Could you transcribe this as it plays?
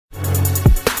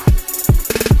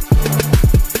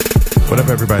What up,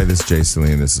 everybody? This is Jay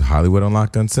Celine. This is Hollywood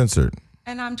Unlocked Uncensored.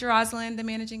 And I'm Jeroslyn, the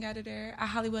managing editor at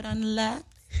Hollywood Unlocked.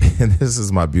 And this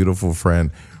is my beautiful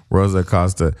friend, Rosa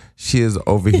Acosta. She is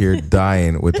over here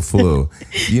dying with the flu.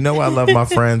 You know I love my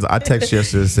friends. I texted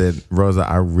yesterday and said, Rosa,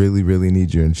 I really, really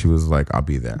need you. And she was like, I'll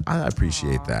be there. I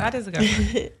appreciate that. That is a good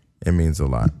one. It means a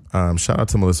lot. Shout out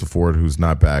to Melissa Ford, who's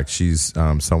not back. She's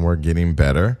somewhere getting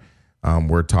better.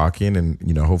 We're talking,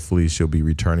 and hopefully she'll be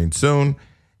returning soon.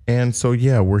 And so,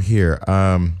 yeah, we're here.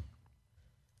 I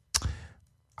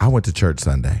went to church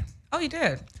Sunday. Oh, you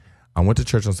did? I went to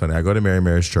church on Sunday. I go to Mary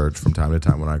Mary's church from time to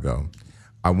time when I go.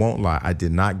 I won't lie. I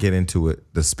did not get into it,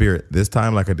 the spirit, this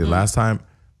time like I did last time,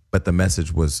 but the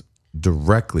message was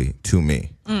directly to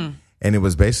me. And it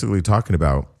was basically talking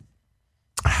about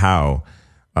how,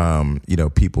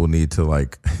 people need to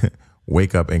like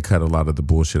wake up and cut a lot of the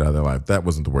bullshit out of their life. That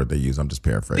wasn't the word they used. I'm just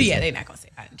paraphrasing. But yeah, they're not going to say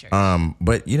that in church.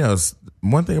 But,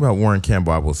 one thing about Warren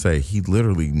Campbell, I will say, he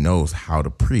literally knows how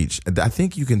to preach. I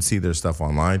think you can see their stuff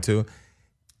online too.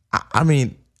 I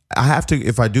mean, I have to,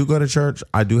 if I do go to church,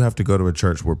 I do have to go to a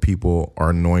church where people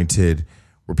are anointed,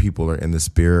 where people are in the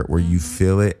spirit, where you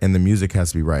feel it, and the music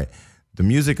has to be right. The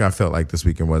music I felt like this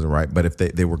weekend wasn't right, but if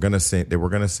they were gonna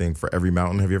sing For Every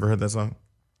Mountain. Have you ever heard that song?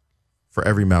 For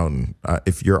Every Mountain.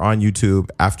 If you're on YouTube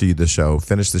after the show,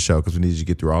 finish the show because we need you to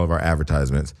get through all of our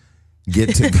advertisements.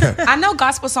 Get to. I know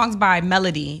gospel songs by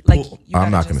melody. Like I'm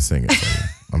not going to sing it for you.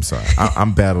 I'm sorry.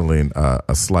 I'm battling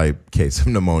a slight case of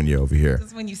pneumonia over here.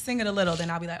 Because when you sing it a little, then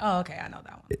I'll be like, oh, okay, I know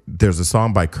that one. There's a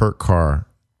song by Kurt Carr.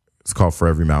 It's called For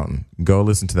Every Mountain. Go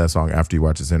listen to that song after you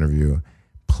watch this interview.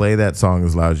 Play that song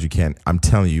as loud as you can. I'm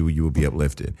telling you, you will be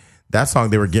uplifted. That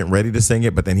song, they were getting ready to sing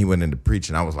it, but then he went into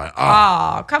preaching. I was like,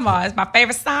 oh, come on. It's my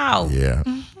favorite song. Yeah.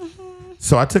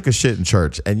 So I took a shit in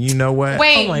church, and you know what?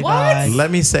 Wait, Oh my what? God.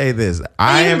 Let me say this.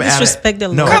 I am disrespect the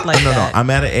no, Lord like no. that. I'm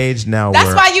at an age now That's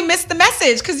where why you missed the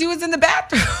message, because you was in the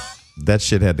bathroom that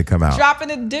shit had to come out. dropping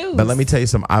the deuce. But let me tell you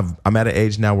something. I'm at an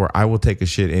age now where I will take a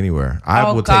shit anywhere. I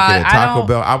Oh, will God, take it at I Taco don't-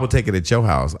 Bell. I will take it at your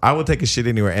house. I will take a shit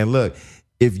anywhere. And look,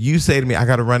 if you say to me, I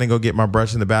got to run and go get my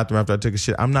brush in the bathroom after I took a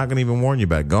shit, I'm not going to even warn you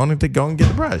back. Go and get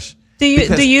the brush. Do you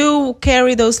Because- do you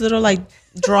carry those little like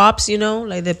drops?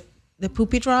 Like the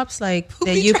poopy drops, like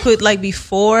that you put like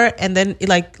before, and then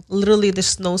like literally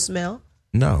there's no smell.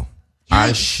 No.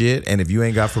 I shit, and if you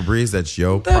ain't got Febreze, that's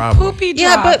your the problem. poopy drops.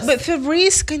 Yeah, but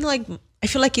Febreze kind of like I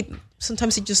feel like it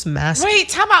sometimes it just masks. Wait,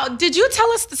 time out. Did you tell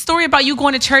us the story about you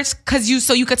going to church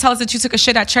so you could tell us that you took a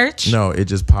shit at church? No, it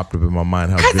just popped up in my mind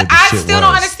how Because good the I shit still was.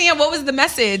 don't understand what was the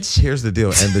message. Here's the deal.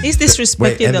 And He's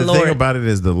disrespecting and the the Lord. thing about it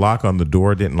is the lock on the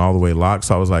door didn't all the way lock.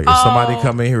 So I was like, if somebody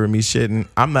come in here with me shitting,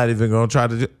 I'm not even going to try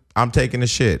to do. I'm taking a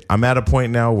shit. I'm at a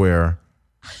point now where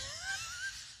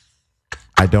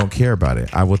I don't care about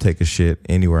it. I will take a shit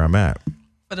anywhere I'm at.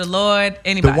 For the Lord,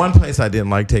 anybody. The one place I didn't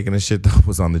like taking a shit though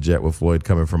was on the jet with Floyd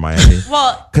coming from Miami.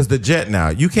 Well, Because the jet now,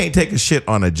 you can't take a shit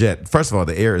on a jet. First of all,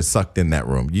 the air is sucked in that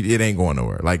room. It ain't going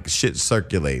nowhere. Like shit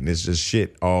circulating. It's just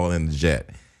shit all in the jet.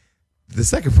 The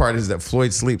second part is that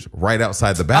Floyd sleeps right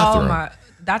outside the bathroom. oh my,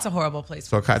 that's a horrible place.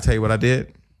 So can I tell you what I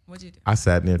did? What'd you do? I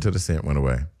sat in there until the scent went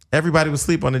away. Everybody was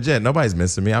asleep on the jet. Nobody's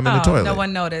missing me. I'm in the toilet. No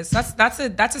one noticed. That's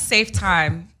a safe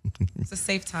time. It's a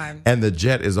safe time. And the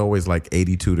jet is always like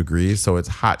 82 degrees, so it's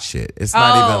hot shit. It's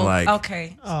not even like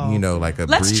okay. like a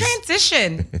Let's breeze.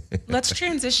 transition. Let's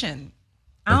transition.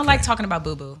 I don't like talking about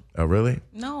boo boo. Oh, really?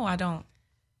 No, I don't.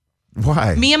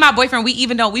 Why? Me and my boyfriend, we've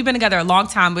been together a long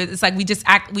time, but it's like we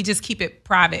just keep it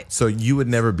private. So you would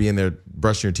never be in there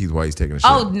brushing your teeth while he's taking a shit?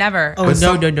 Oh, never. Oh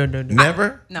no.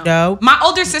 Never? No. My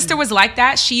older sister was like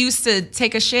that. She used to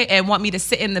take a shit and want me to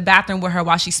sit in the bathroom with her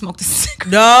while she smoked a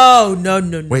cigarette. No.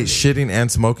 Wait, shitting and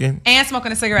smoking? And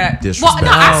smoking a cigarette. Disrespect.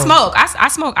 Well, no, I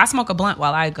smoke. I smoke a blunt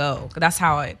while I go. That's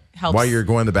how it helps. While you're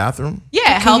going to the bathroom?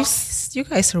 Yeah, it helps. You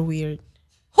guys are weird.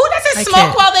 Who doesn't I smoke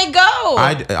can't. while they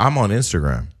go? I'm on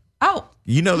Instagram. Oh.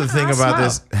 You know the thing I about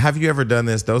smoke. this? Have you ever done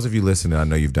this? Those of you listening, I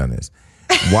know you've done this.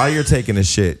 While you're taking a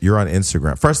shit, you're on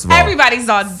Instagram. First of all, Everybody's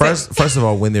on. First of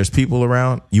all, when there's people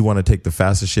around, you want to take the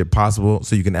fastest shit possible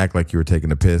so you can act like you were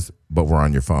taking a piss, but we're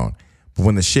on your phone. But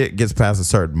when the shit gets past a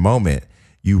certain moment,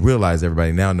 you realize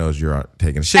everybody now knows you're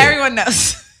taking a shit. Everyone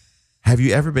knows. Have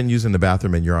you ever been using the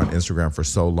bathroom and you're on Instagram for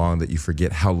so long that you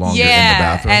forget how long you're in the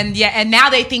bathroom? And now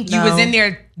they think you was No. in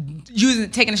there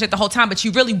taking a shit the whole time, but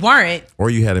you really weren't. Or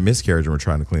you had a miscarriage and we're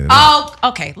trying to clean it up. Oh,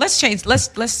 okay. Let's change.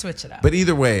 Let's switch it up. But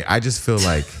either way, I just feel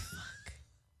like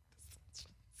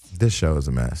this show is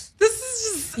a mess. This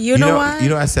is just You know what? You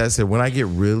know, I said when I get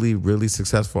really, really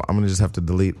successful, I'm gonna just have to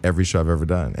delete every show I've ever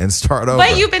done and start over.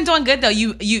 But you've been doing good though.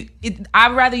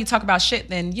 I'd rather you talk about shit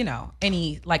than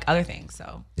any like other things.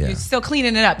 So you're still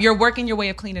cleaning it up. You're working your way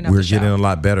of cleaning up. We're the show. getting a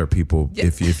lot better, people. Yeah.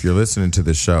 If you're listening to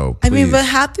the show, I mean, please. but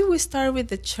how do we start with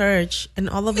the church and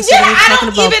all of a sudden we're I talking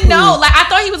don't about even know. poop? Like I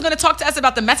thought he was going to talk to us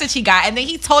about the message he got, and then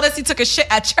he told us he took a shit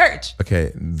at church.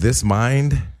 Okay, this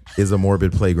mind is a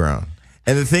morbid playground.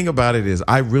 And the thing about it is,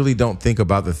 I really don't think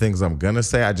about the things I'm gonna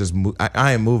say. I just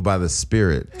I am moved by the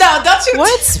spirit. No, don't you?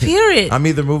 What spirit? I'm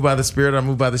either moved by the spirit or I'm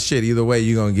moved by the shit. Either way,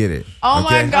 you're gonna get it. Oh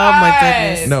my okay? god! Oh my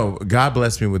goodness. No, God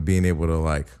bless me with being able to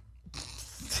like.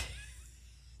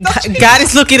 God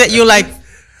is looking at you like,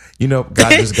 You know, God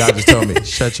just told me,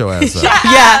 shut your ass up.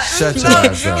 yeah. Shut your No,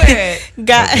 ass do up. it.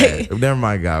 God, Okay. Never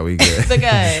mind, God, we good. The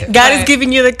good. God is But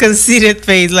giving you the conceited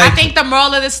face. I Like, think the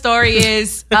moral of the story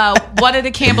is one of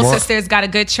the Campbell moral- sisters got a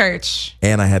good church.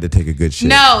 And I had to take a good shit.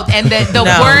 No, and the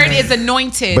No. word is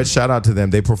anointed. But shout out to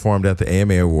them. They performed at the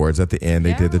AMA Awards at the end.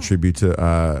 They did the Yeah. tribute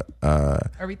to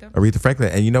Aretha Franklin.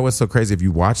 And you know what's so crazy? If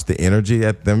you watch the energy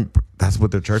at them, that's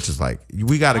what their church is like.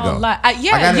 We got to go. yeah, I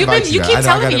gotta invite you guys. keep I know, I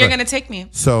telling gotta me you're invite- going to take me.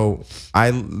 So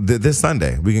this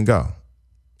Sunday we can go.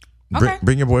 Okay.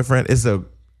 Bring your boyfriend.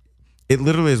 It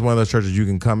literally is one of those churches you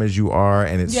can come as you are,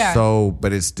 and it's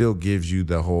but it still gives you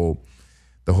the whole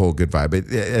good vibe.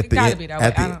 But at the gotta end, be that way.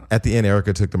 I don't- at the end,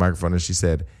 Erica took the microphone and she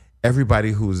said,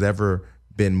 "Everybody who's ever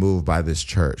been moved by this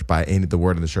church, by the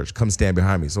word in the church, come stand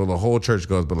behind me." So the whole church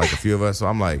goes, but like a few of us. So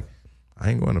I'm like, I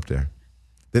ain't going up there.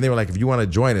 Then they were like, if you want to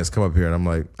join us, come up here. And I'm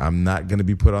like, I'm not going to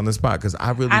be put on the spot because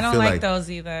I really I don't feel like like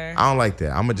those either. I don't like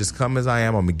that. I'm going to just come as I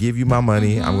am. I'm going to give you my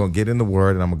money. Mm-hmm. I'm going to get in the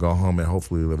word and I'm going to go home and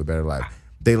hopefully live a better life.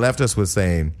 They left us with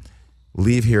saying,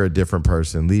 leave here a different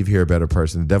person. Leave here a better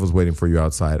person. The devil's waiting for you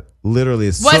outside. Literally.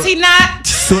 Was he not? As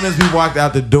soon as we walked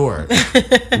out the door,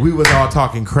 we was all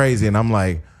talking crazy. And I'm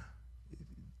like,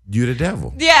 you the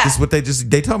devil. Yeah. This is what they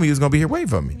told me he was going to be here waiting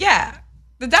for me. Yeah.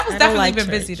 The devil's I don't definitely like been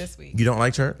church. busy this week. You don't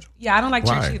like church? Yeah, I don't like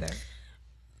Why? church either.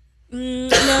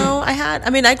 no,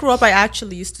 I grew up, I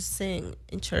actually used to sing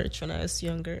in church when I was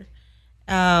younger.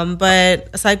 But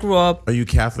as I grew up Are you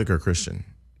Catholic or Christian?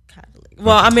 Catholic.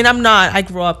 Well, I mean, I'm not. I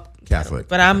grew up Catholic.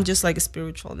 but I'm just like a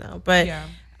spiritual now. But, Yeah.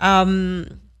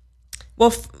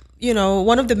 well,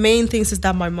 one of the main things is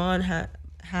that my mom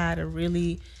had a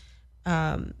really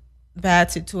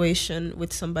bad situation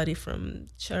with somebody from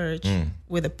church,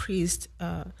 with a priest.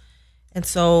 And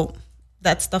so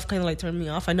that stuff kind of like turned me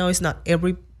off. I know it's not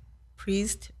every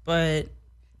priest, but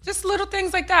Just little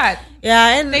things like that.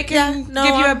 yeah, and They can give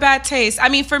you a bad taste. I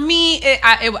mean, for me,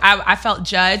 I felt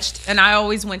judged, and I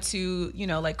always went to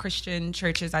like Christian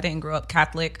churches. I didn't grow up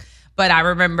Catholic, but I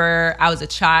remember I was a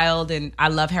child and I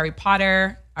love Harry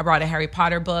Potter. I brought a Harry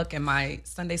Potter book, and my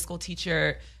Sunday school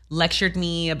teacher lectured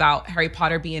me about Harry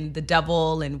Potter being the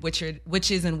devil and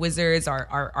witches and wizards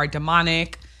are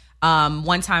demonic.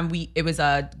 One time it was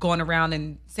going around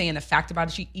and saying a fact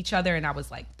about each other, and I was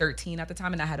like 13 at the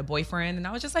time, and I had a boyfriend, and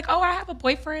I was just like, oh, I have a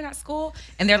boyfriend at school,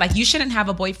 and they're like, you shouldn't have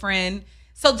a boyfriend.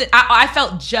 So I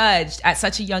felt judged at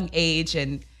such a young age,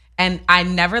 and I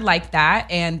never liked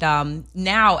that. And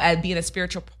now, as being a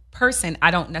spiritual person,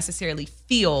 I don't necessarily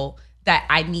feel that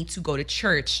I need to go to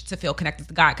church to feel connected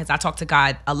to God, because I talk to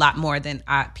God a lot more than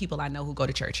people I know who go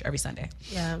to church every Sunday.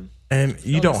 yeah. And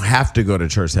you don't have to go to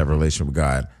church to have a relationship with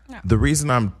God. No. The reason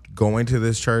I'm going to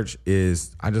this church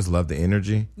is I just love the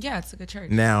energy. Yeah, it's a good church.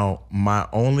 Now, my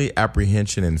only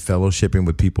apprehension in fellowshipping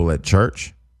with people at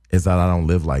church is that I don't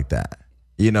live like that.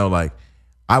 Like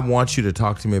I want you to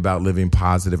talk to me about living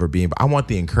positive or I want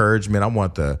the encouragement. I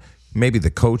want maybe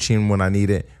the coaching when I need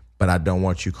it, but I don't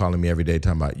want you calling me every day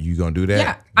talking about you gonna do that.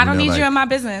 Yeah, I don't need you in my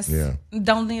business. Yeah.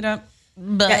 Don't need a.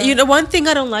 Yeah, one thing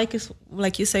I don't like is,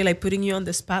 like you say, like putting you on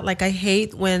the spot. Like I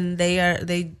hate when they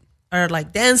are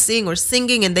like dancing or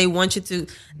singing and they want you to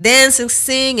dance and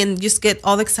sing and just get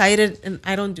all excited, and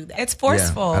I don't do that. It's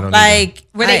forceful. Yeah, I don't like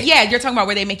you're talking about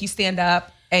where they make you stand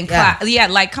up and clap. Yeah,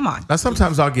 like come on. Now,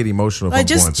 sometimes I'll get emotional if Like, I'm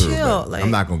just going through. chill, But like-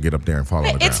 I'm not gonna get up there and fall on the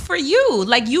ground. It's for you.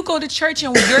 Like you go to church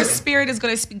and your spirit is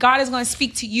going to speak. God is going to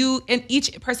speak to you and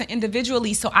each person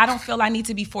individually. So I don't feel I need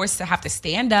to be forced to have to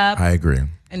stand up I agree.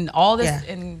 and all this.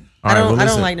 Yeah. And All right, I don't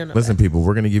listen, like none of listen, people,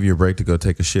 we're going to give you a break to go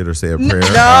take a shit or say a prayer.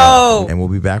 No. And we'll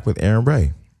be back with Aaron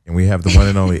Ray. And we have the one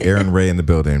and only Aaron Ray in the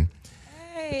building.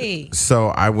 hey, So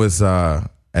I was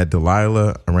at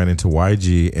Delilah. I ran into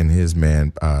YG and his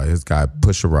guy,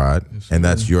 Pusha Rod. And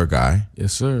that's your guy.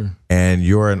 Yes, sir. And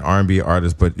you're an R&B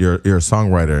artist, but you're a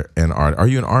songwriter and art. Are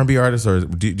you an R&B artist or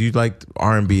do you like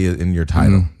R&B in your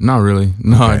title? Not really.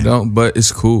 No, I Okay. don't. But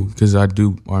it's cool because I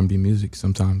do R&B music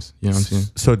sometimes. You know what I'm saying?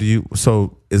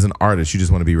 So is an artist. You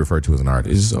just want to be referred to as an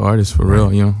artist. It's just an artist for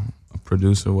real, you know, a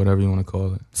producer, whatever you want to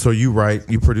call it. So you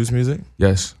produce music?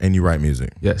 Yes. And you write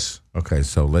music? Yes. Okay,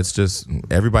 so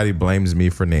everybody blames me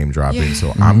for name dropping,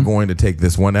 so I'm going to take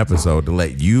this one episode to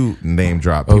let you name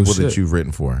drop people that you've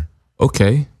written for.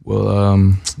 Okay, well,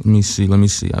 let me see.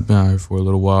 I've been out here for a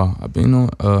little while.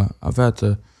 I've had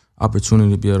the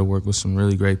opportunity to be able to work with some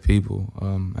really great people.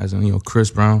 As in, Chris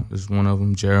Brown is one of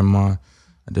them. Jeremiah.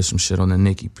 I did some shit on the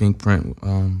Nicki Pink print.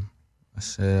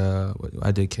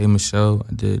 I did K Michelle.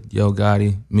 I did Yo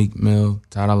Gotti, Meek Mill,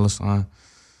 Ty Dolla $ign.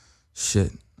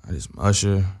 Shit, I did some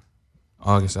Usher,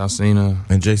 August Alsina,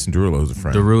 and Jason Derulo is a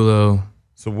friend. Derulo.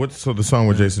 So the song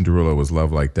with Jason Derulo was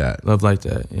Love Like That. Love Like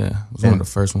That, yeah. It was one of the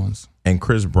first ones. And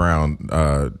Chris Brown,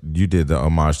 you did the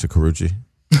homage to Karrueche?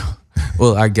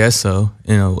 Well, I guess so.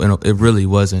 It really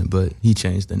wasn't, but he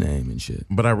changed the name and shit.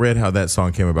 But I read how that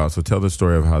song came about. So tell the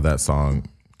story of how that song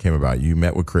came about. You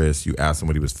met with Chris, you asked him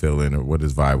what he was feeling or what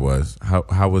his vibe was.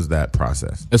 How was that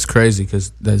process? It's crazy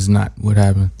because that's not what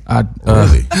happened.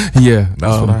 Really? Yeah.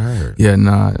 That's what I heard. Yeah,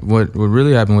 nah. What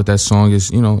really happened with that song is,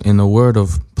 in the world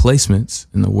of placements,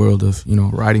 in the world of,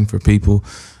 writing for people,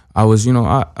 I was,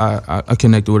 I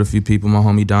connected with a few people, my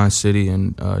homie Don City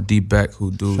and D Beck, who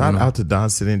do. Shout out to Don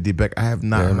City and D Beck. I have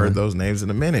not heard those names in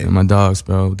a minute. And my dogs,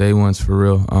 bro. Day ones for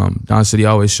real. Don City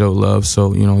always showed love,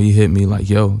 so he hit me like,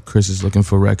 "Yo, Chris is looking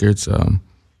for records.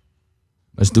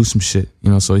 Let's do some shit."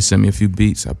 So he sent me a few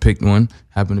beats. I picked one,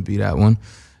 happened to be that one,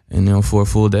 and for a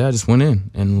full day, I just went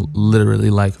in, and literally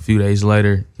like a few days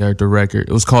later, he heard the record.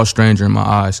 It was called "Stranger in My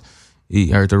Eyes." He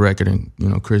heard the record and,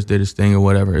 Chris did his thing or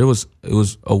whatever. It was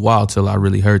a while till I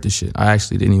really heard the shit. I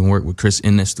actually didn't even work with Chris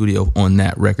in that studio on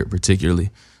that record particularly.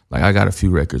 Like, I got a few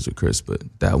records with Chris, but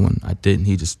that one I didn't.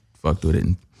 He just fucked with it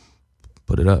and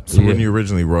put it up. So when you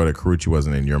originally wrote it, Karrueche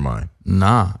wasn't in your mind?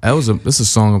 Nah, that's a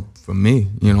song for me,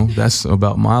 That's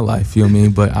about my life, you know what I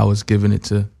mean? But I was giving it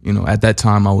to, at that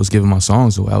time I was giving my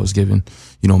songs away. I was giving,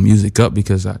 music up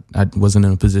because I wasn't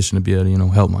in a position to be able to,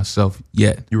 help myself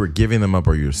yet. You were giving them up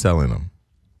or you were selling them?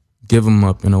 Give them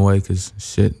up in a way, because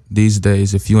shit, these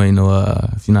days, if you're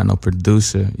not no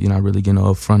producer, you're not really getting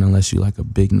no upfront unless you like a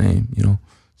big name,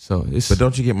 So it's. But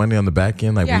don't you get money on the back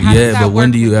end? Like, but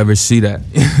when do you ever see that?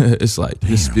 It's like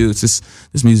disputes.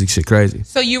 This music shit crazy.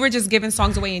 So you were just giving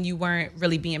songs away and you weren't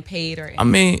really being paid or anything? I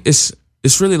mean, it's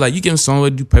really like you giving songs away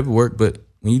to do paperwork, but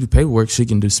when you do paperwork, shit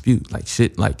can dispute. Like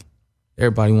shit, like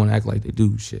everybody want to act like they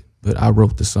do shit. But I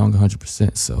wrote the song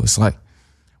 100%, so it's like.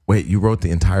 Wait, you wrote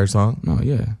the entire song? No,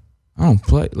 yeah. I don't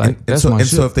play like that's my shit.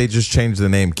 So if they just change the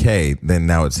name K, then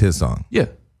now it's his song. Yeah.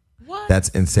 What? That's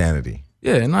insanity.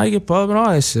 Yeah, and now you get pub and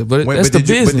all that shit. But that's the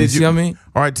business, you know what I mean?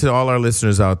 All right, to all our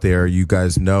listeners out there, you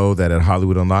guys know that at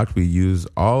Hollywood Unlocked, we use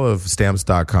all of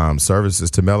Stamps.com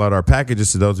services to mail out our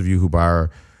packages to those of you who buy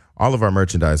all of our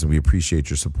merchandise, and we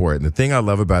appreciate your support. And the thing I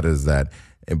love about it is that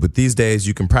but these days,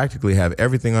 you can practically have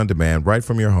everything on demand right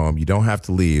from your home. You don't have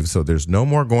to leave, so there's no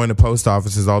more going to post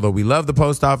offices. Although we love the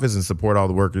post office and support all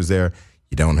the workers there,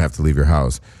 you don't have to leave your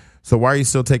house. So why are you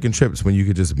still taking trips when you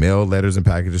could just mail letters and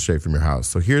packages straight from your house?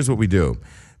 So here's what we do.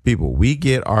 People, we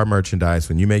get our merchandise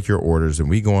when you make your orders, and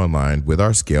we go online with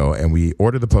our scale, and we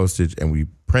order the postage, and we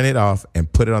print it off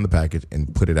and put it on the package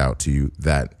and put it out to you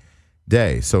that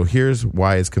day. So here's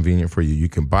why it's convenient for you. You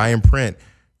can buy and print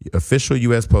official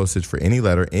U.S. postage for any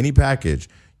letter, any package,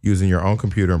 using your own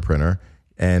computer and printer,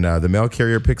 and the mail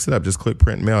carrier picks it up. Just click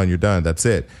print and mail, and you're done. That's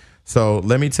it. So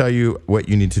let me tell you what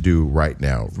you need to do right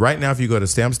now. Right now, if you go to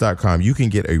Stamps.com, you can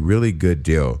get a really good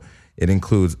deal. It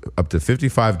includes up to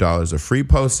 $55 of free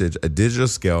postage, a digital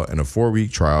scale, and a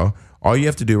 4-week trial. All you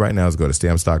have to do right now is go to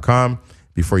Stamps.com.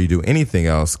 Before you do anything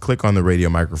else, click on the radio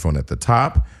microphone at the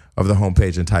top of the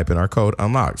homepage and type in our code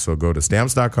UNLOCKED. So go to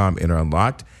Stamps.com, enter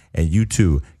UNLOCKED, and you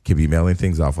too can be mailing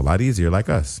things off a lot easier like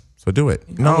us. So do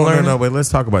it. No, wait, let's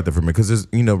talk about that for a minute, because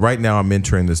right now I'm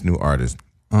mentoring this new artist.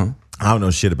 I don't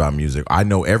know shit about music. I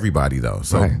know everybody though,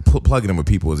 so plugging him with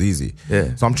people is easy.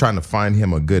 Yeah. So I'm trying to find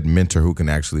him a good mentor who can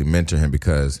actually mentor him,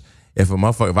 because if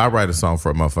I write a song for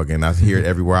a motherfucker and I hear it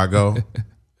everywhere I go,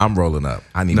 I'm rolling up.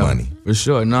 I need money for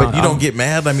sure. No, but you don't get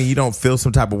mad. I mean, you don't feel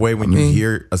some type of way when you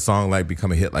hear a song like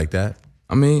become a hit like that.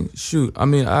 I mean, shoot. I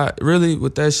mean, I really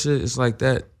with that shit, it's like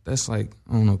that. That's like,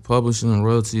 I don't know, publishing and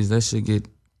royalties. That shit get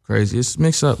crazy. It's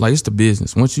mixed up. Like, it's the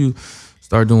business. Once you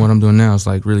start doing what I'm doing now, it's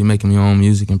like really making your own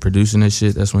music and producing that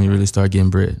shit. That's when you really start getting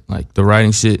bread. Like the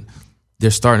writing shit, they're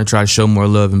starting to try to show more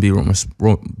love and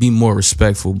be more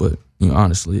respectful. But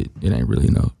honestly, it ain't really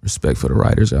no respect for the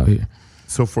writers out here.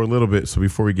 So for a little bit, so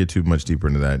before we get too much deeper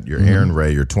into that, you're Aaron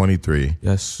Ray. You're 23.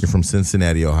 Yes. You're from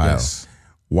Cincinnati, Ohio. Yes.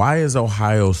 Why is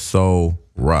Ohio so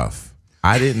rough?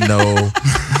 I didn't know.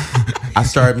 I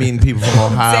started meeting people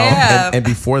from Ohio, Damn. and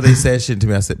before they said shit to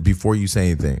me, I said, before you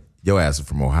say anything, your ass is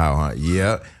from Ohio, huh?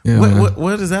 Yeah. Yeah,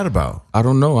 What is that about? I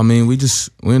don't know. I mean,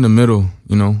 we're in the middle,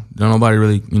 you know. Don't nobody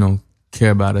really, you know,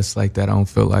 care about us like that, I don't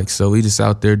feel like. So we just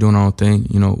out there doing our own thing.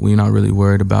 You know, we're not really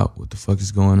worried about what the fuck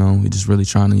is going on. We just really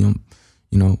trying to, you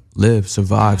know, live,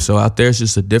 survive. So out there it's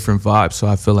just a different vibe. So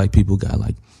I feel like people got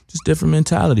like just different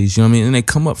mentalities, you know what I mean? And they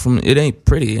come up from, it ain't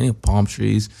pretty, it ain't palm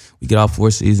trees. We get out 4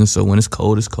 seasons, so when it's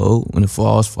cold, it's cold. When it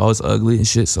falls ugly and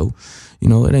shit. So, you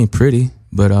know, it ain't pretty.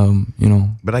 But you know,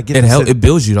 but I get it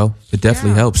builds you though. It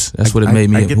definitely helps. That's what it made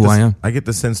me who I am. I get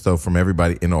the sense though from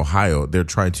everybody in Ohio, they're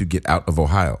trying to get out of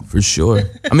Ohio. For sure.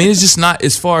 I mean, it's just not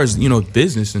as far as, you know,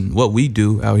 business and what we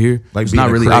do out here. Like it's not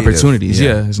really creative. opportunities.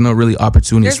 Yeah, there's no really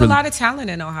opportunities. There's a lot of talent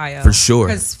in Ohio. For sure.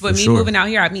 Because for me moving out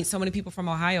here, I meet so many people from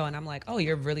Ohio, and I'm like, oh,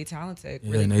 you're really talented,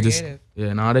 really and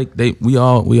creative. We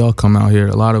all come out here.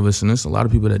 A lot of us, and there's a lot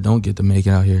of people that don't get to make it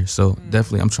out here. So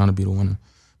definitely, I'm trying to be the one to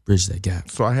bridge that gap.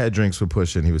 So I had drinks with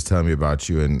Pusha, and he was telling me about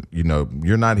you, and you know,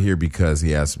 you're not here because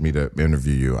he asked me to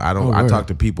interview you. I talk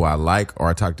to people I like, or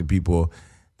I talk to people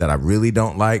that I really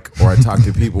don't like, or I talk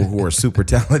to people who are super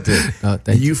talented.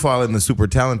 You fall in the super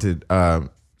talented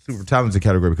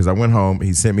category because I went home.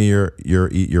 He sent me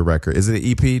your record. Is it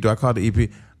an EP? Do I call it an EP?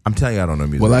 I'm telling you, I don't know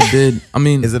music. Well, I did. I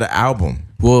mean, is it an album?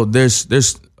 Well, there's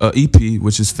EP,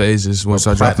 which is Phases, which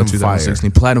I dropped in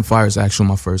 2016. Platinum Fire is actually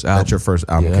my first album. That's your first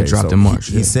album. Yeah, I dropped in March.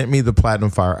 He sent me the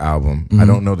Platinum Fire album. I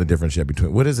don't know the difference yet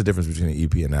between. What is the difference between an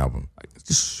EP and an album?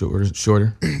 Just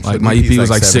shorter. Like my EP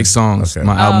was like 6 songs. Okay.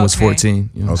 My album was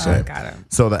 14. You know? Okay. Got it.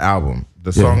 So the album,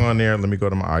 the song on there. Let me go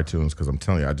to my iTunes because I'm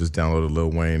telling you, I just downloaded Lil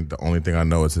Wayne. The only thing I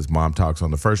know is his mom talks on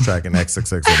the first track and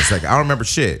XXX on the second. I don't remember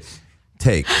shit.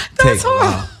 Take.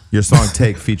 Your song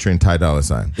 "Take" featuring Ty Dolla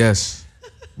 $ign. Yes.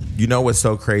 You know what's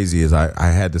so crazy is I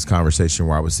had this conversation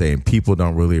where I was saying people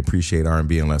don't really appreciate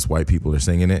R&B unless white people are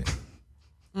singing it.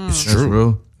 It's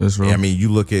true. That's real. Yeah, I mean,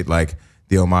 you look at like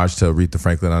the homage to Aretha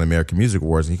Franklin on American Music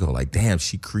Awards, and you go like, damn,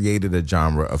 she created a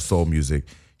genre of soul music.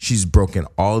 She's broken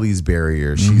all these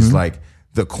barriers. She's like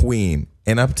the queen.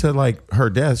 And up to like her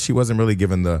death, she wasn't really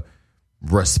given the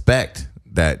respect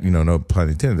that, you know, no pun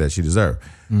intended, that she deserved.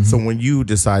 So when you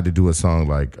decide to do a song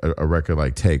like a record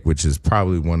like "Take," which is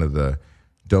probably one of the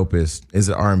dopest, is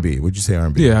it R&B? Would you say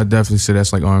R&B? Yeah, I definitely say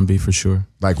that's like R&B for sure.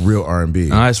 Like real R&B.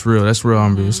 No, that's real. That's real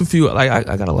R&B. It's a few, like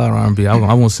I got a lot of R&B. I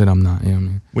won't say that I'm not. You know what I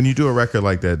mean? When you do a record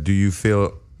like that, do you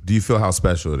feel how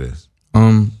special it is?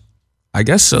 I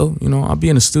guess so. You know, I'll be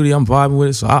in the studio, I'm vibing with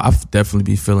it, so I definitely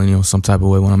be feeling, you know, some type of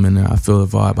way when I'm in there. I feel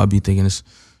the vibe. I'll be thinking it's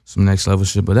some next level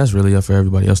shit, but that's really up for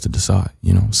everybody else to decide.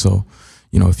 You know, so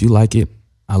you know, if you like it,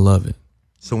 I love it.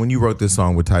 So when you wrote this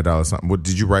song with Ty Dolla $ign, what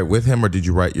did you write with him, or did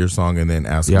you write your song and then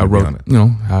ask him to be on it? You know,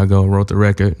 how I go, wrote the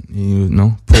record. You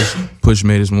know, Push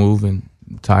made his move, and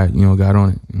Ty, you know, got on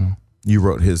it. You know, you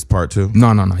wrote his part too.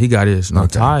 No, he got his. No,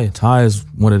 okay. Ty is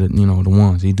one of the, you know, the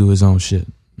ones. He do his own shit.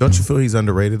 Don't you feel he's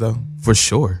underrated though? For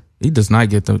sure, he does not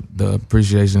get the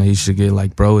appreciation that he should get.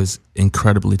 Like, bro is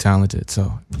incredibly talented.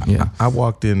 So yeah, I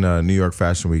walked in New York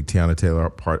Fashion Week. Tiana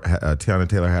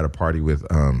Taylor had a party with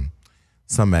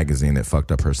some magazine that fucked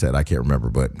up her set. I can't remember,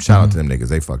 but shout out to them niggas.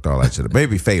 They fucked all that shit up.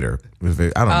 Maybe Fader. I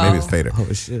don't know. Maybe it's Fader.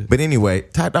 Oh, shit. But anyway,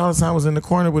 Ty Dolla $ign was in the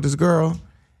corner with his girl,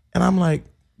 and I'm like,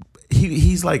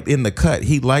 he's like in the cut.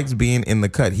 He likes being in the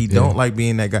cut. He don't like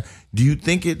being that guy. Do you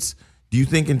think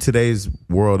in today's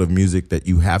world of music that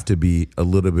you have to be a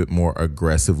little bit more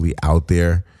aggressively out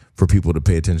there for people to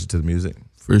pay attention to the music?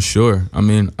 For sure. I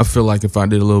mean, I feel like if I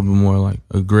did a little bit more like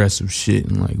aggressive shit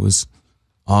and like was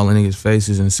all in niggas'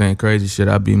 faces and saying crazy shit,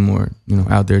 I'd be more, you know,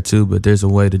 out there too. But there's a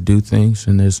way to do things,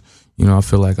 and there's, you know, I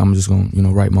feel like I'm just gonna, you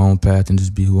know, write my own path and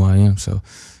just be who I am. So,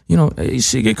 you know,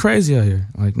 shit get crazy out here.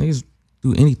 Like, niggas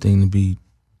do anything to be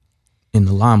in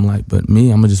the limelight. But me,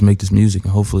 I'm gonna just make this music,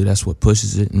 and hopefully that's what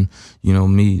pushes it. And, you know,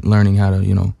 me learning how to,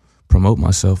 you know, promote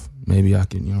myself, maybe I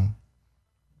can, you know,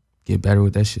 get better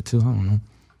with that shit too. I don't know.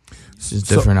 It's just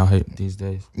different out here these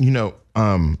days. You know,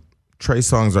 Trey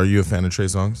Songz, are you a fan of Trey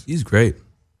Songz? He's great.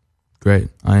 Great,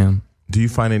 I am. Do you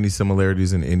find any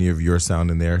similarities in any of your sound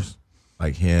and theirs?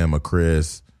 Like him or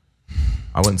Chris?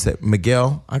 I wouldn't say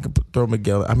Miguel. I could throw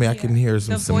Miguel. I mean, I can hear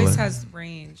some similar. The voice has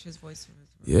range. His voice.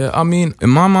 Yeah, I mean,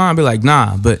 in my mind, I'd be like,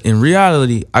 nah. But in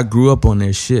reality, I grew up on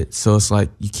their shit. So it's like,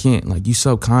 you can't, like, you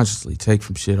subconsciously take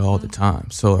from shit all the time.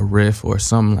 So a riff or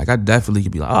something, like, I definitely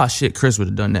could be like, oh, shit, Chris would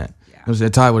have done that. You know what I'm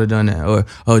saying? Ty would have done that. Or,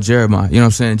 oh, Jeremiah. You know what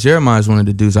I'm saying? Jeremiah is one of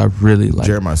the dudes I really like.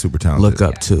 Jeremiah's super talented. Look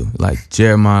up to. Like,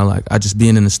 Jeremiah, like, I just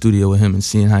being in the studio with him and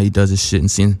seeing how he does his shit and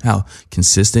seeing how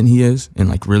consistent he is and,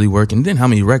 like, really working. And then how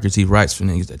many records he writes for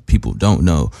niggas that people don't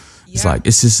know. It's like,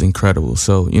 it's just incredible.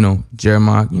 So, you know,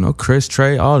 Jeremiah, you know, Chris,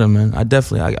 Trey, all them, man. I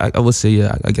definitely, I would say,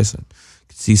 yeah, I guess I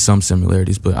could see some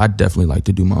similarities, but I definitely like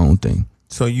to do my own thing.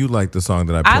 So you like the song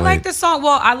that I played? I like the song.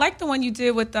 Well, I like the one you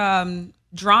did with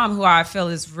Drum, who I feel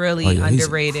is really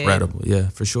underrated. He's incredible, yeah,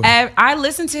 for sure. And I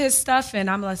listened to his stuff and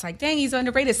I'm just like, dang, he's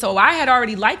underrated. So I had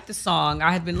already liked the song.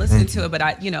 I had been listening to it, but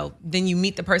then you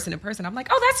meet the person in person. I'm like,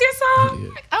 oh, that's your song? Yeah.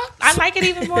 Like, oh, I like it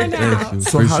even more now.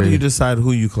 So how do you decide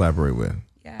who you collaborate with?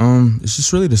 It's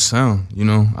just really the sound, you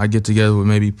know. I get together with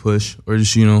maybe Push or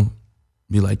just, you know,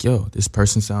 be like, yo, this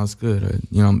person sounds good. Or,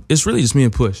 you know, it's really just me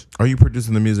and Push. Are you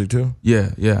producing the music too? Yeah.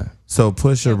 So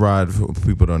Pusha Rod, for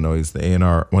people don't know, he's the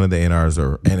A&R, one of the A&Rs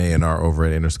or an A&R over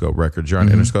at Interscope Records. You're on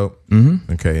Interscope?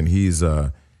 Mm-hmm. Okay, and he's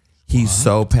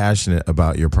so passionate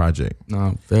about your project.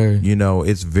 No, very. You know,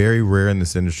 it's very rare in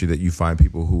this industry that you find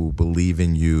people who believe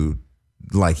in you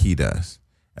like he does.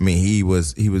 I mean, he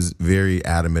was very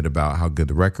adamant about how good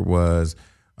the record was,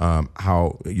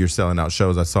 how you're selling out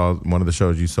shows. I saw one of the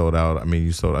shows you sold out. I mean,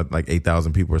 you sold out like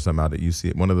 8,000 people or something out at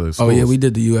UC. One of the schools. Oh yeah, we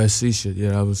did the USC shit.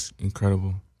 Yeah, that was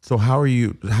incredible. So how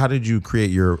did you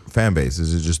create your fan base?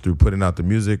 Is it just through putting out the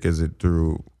music? Is it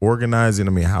through organizing?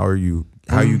 I mean, how are you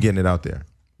getting it out there?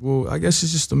 Well, I guess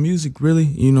it's just the music, really,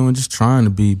 you know, and just trying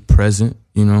to be present,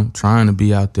 you know, trying to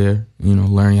be out there, you know,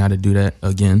 learning how to do that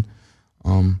again.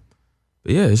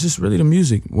 But yeah, it's just really the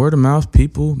music, word of mouth,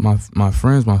 people, my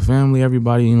friends, my family,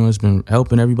 everybody, you know, it's been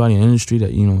helping everybody in the industry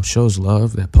that, you know, shows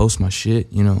love, that posts my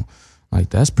shit, you know, like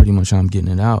that's pretty much how I'm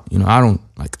getting it out. You know,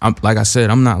 like I said,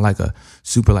 I'm not like a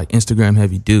super like Instagram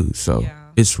heavy dude. So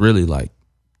it's really like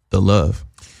the love.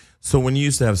 So when you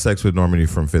used to have sex with Normani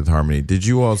from Fifth Harmony, did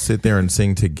you all sit there and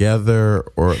sing together?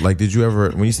 Or like, did you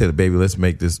ever, when you said, baby, let's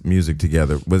make this music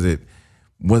together,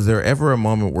 was there ever a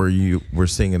moment where you were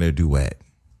singing a duet?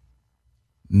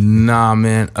 Nah,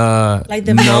 man. Like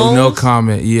the no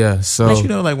comment. Yeah. So but you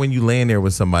know, like when you laying there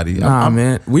with somebody.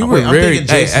 Man. We were very.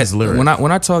 When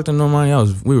I talked to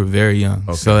Normani, we were very young.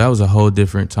 Okay. So that was a whole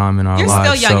different time in our lives.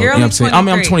 You're still young. So, you're only 23. I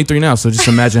mean, I'm 23 now. So just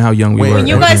imagine how young we were. When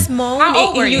you guys moaned, how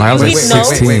old were you? I was like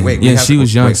 16. Wait, yeah, she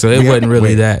was young, so it wasn't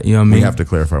really that. You know what I mean? We have to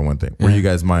clarify one thing. Were you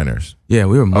guys minors? Yeah,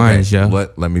 we were minors. Okay, yeah.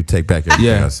 Let me take back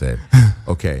everything I said.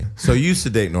 Okay, so you used to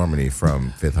date Normani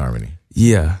from Fifth Harmony.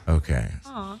 Yeah. Okay.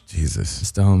 Aww. Jesus.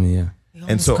 It's the homie. Yeah.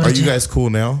 And so, are you guys cool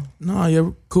now? No, yeah,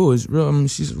 we're cool. It's real. I mean,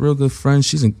 she's a real good friend.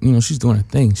 She's doing her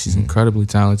thing. She's incredibly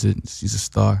talented. She's a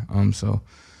star. So,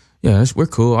 yeah, we're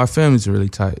cool. Our families are really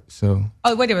tight. So.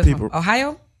 Oh wait, it was from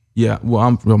Ohio. Yeah, well,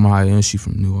 I'm from Ohio and she's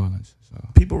from New Orleans. So.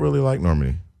 People really like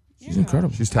Normani. She's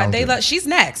incredible. She's talented. She's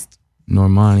next.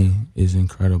 Normani is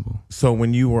incredible. So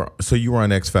you were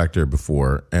on X Factor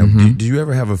before, and did you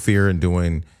ever have a fear in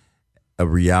doing a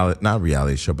not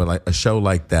reality show, but like a show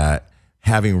like that?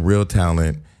 Having real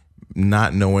talent,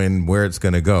 not knowing where it's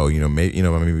going to go,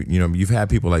 you've had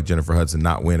people like Jennifer Hudson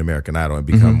not win American Idol and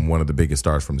become one of the biggest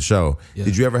stars from the show. Yeah.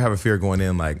 Did you ever have a fear going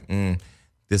in like,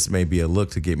 this may be a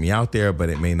look to get me out there, but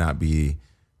it may not be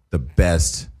the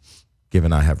best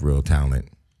given I have real talent?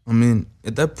 I mean,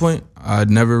 at that point,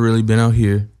 I'd never really been out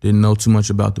here, didn't know too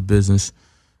much about the business,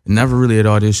 never really had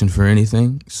auditioned for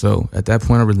anything. So at that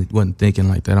point, I really wasn't thinking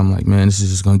like that. I'm like, man, this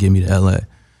is just going to get me to LA.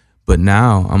 But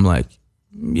now I'm like,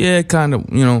 yeah, kind of,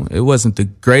 it wasn't the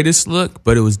greatest look,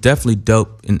 but it was definitely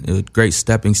dope and a great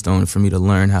stepping stone for me to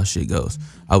learn how shit goes.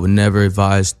 I would never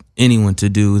advise anyone to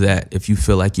do that if you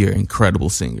feel like you're an incredible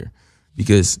singer,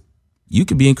 because you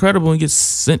could be incredible and get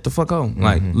sent the fuck home.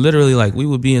 Like literally, like we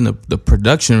would be in the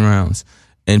production rounds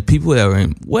and people that were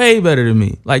way better than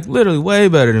me, like literally way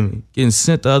better than me, getting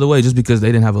sent the other way just because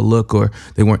they didn't have a look or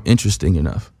they weren't interesting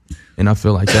enough. And I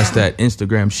feel like that's that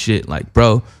Instagram shit. Like,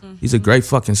 bro, he's a great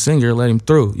fucking singer. Let him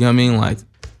through. You know what I mean? Like,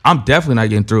 I'm definitely not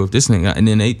getting through if this nigga. And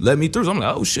then they let me through. So I'm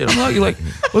like, oh shit. I'm lucky. Like,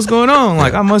 what's going on?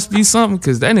 Like, I must be something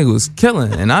because that nigga was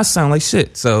killing and I sound like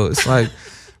shit. So it's like,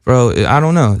 bro, I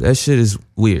don't know. That shit is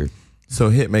weird. So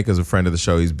Hitmaker's a friend of the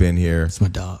show. He's been here. It's my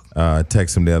dog.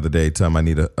 Text him the other day, tell him I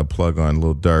need a plug on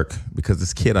Lil Durk because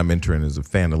this kid I'm mentoring is a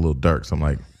fan of Lil Durk. So I'm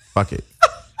like, fuck it.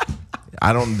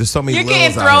 There's so many. You're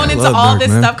getting thrown into all this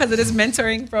stuff because it is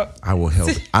mentoring, bro. I will help.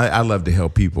 I love to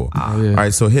help people. Oh, yeah. All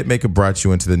right, so Hitmaker brought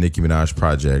you into the Nicki Minaj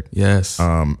project. Yes.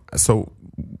 So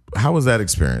how was that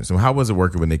experience? And how was it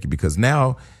working with Nicki? Because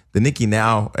now,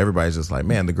 everybody's just like,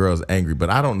 man, the girl's angry, but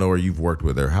I don't know where you've worked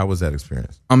with her. How was that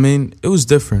experience? I mean, it was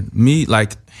different. Me,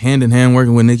 like, hand in hand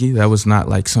working with Nicki, that was not,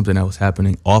 like, something that was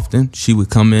happening often. She would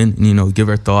come in and, give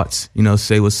her thoughts,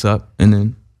 say what's up, and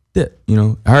then dip.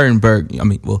 Her and Berg,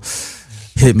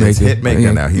 Hitmaker. It's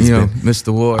Hitmaker now. He's been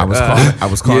Mr. Ward. I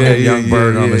was calling him Young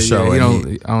Berg on the show. I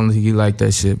don't think he liked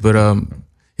that shit. But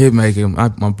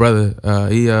Hitmaker, my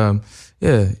brother,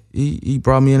 Yeah, he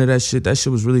brought me into that shit. That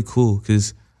shit was really cool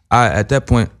because at that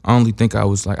point I only think I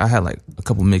had like a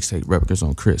couple mixtape records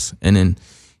on Chris, and then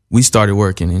we started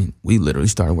working, and we literally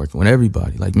started working with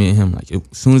everybody, like me and him. Like as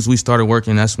soon as we started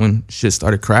working, that's when shit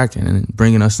started cracking and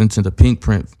bringing us into the Pink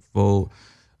Print fold.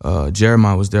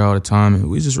 Jeremiah was there all the time, and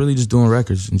we was just really just doing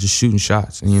records and just shooting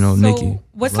shots. And So Nikki.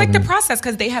 what's like the process?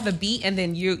 Because they have a beat, and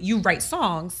then you write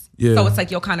songs. Yeah. So it's like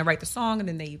you'll kind of write the song, and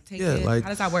then they take it. like- How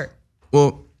does that work?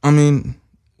 Well, I mean,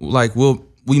 like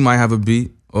we might have a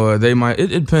beat, or they might. It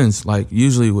depends. Like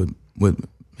usually with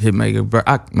Hitmaker, Berg,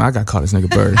 I got called this nigga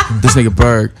Berg. This nigga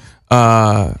Berg.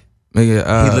 He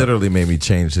literally made me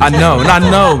change his I know, and I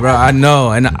know, bro. I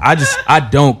know, and I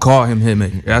don't call him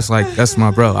Hitmaker. That's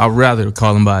my bro. I'd rather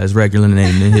call him by his regular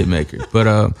name than Hitmaker. But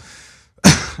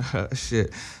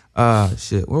shit.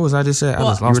 Where was I just at? Well,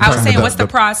 I I was was saying, what's the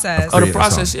process? Oh, the creating a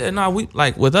process. song. Yeah, no, we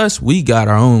like with us, we got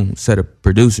our own set of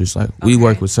producers. Like we Okay.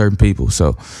 work with certain people,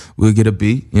 so we'll get a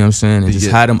beat. You know what I'm saying, and You just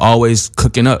get- had them always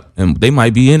cooking up, and they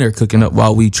might be in there cooking up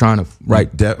while we trying to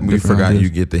write. we different forgot ideas. you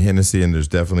get the Hennessy, and there's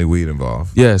definitely weed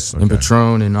involved. Yes, and Okay.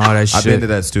 Patron and all that shit. I've been to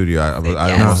that studio. I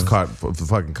Yeah. almost caught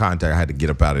fucking contact. I had to get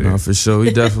up out of there. No, for sure.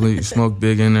 We definitely smoke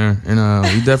big in there, and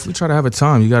we definitely try to have a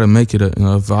time. You got to make it a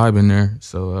vibe in there.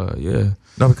 So yeah.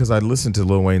 No, because I listened to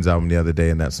Lil Wayne's album the other day,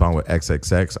 and that song with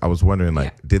XXX. I was wondering,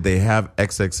 like, did they have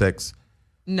XXX?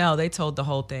 No, they told the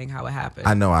whole thing how it happened.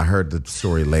 I know I heard the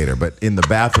story later, but in the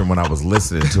bathroom when I was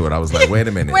listening to it, I was like, wait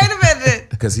a minute. Wait a minute.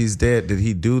 Because he's dead. Did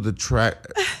he do the track?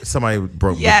 Somebody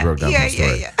broke Yeah, down yeah, the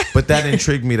story. yeah. But that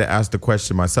intrigued me to ask the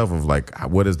question myself of like,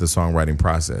 what is the songwriting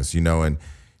process? You know, and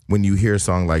when you hear a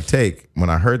song like Take, when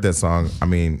I heard that song, I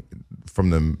mean, from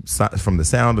the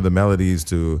sound of the melodies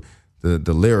to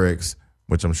the lyrics,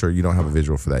 which I'm sure you don't have a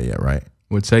visual for that yet, right?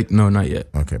 We'll take no, not yet,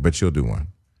 Okay, but you'll do one.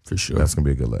 for sure. That's gonna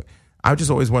be a good look. I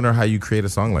just always wonder how you create a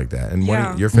song like that. And one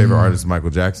Yeah. of your favorite artist is Michael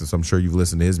Jackson, so I'm sure you've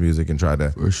listened to his music and tried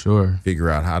to For sure. figure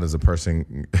out how does a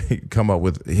person come up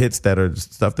with hits that are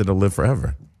stuff that'll live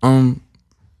forever.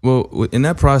 Well, in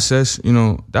that process,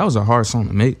 that was a hard song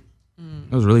to make.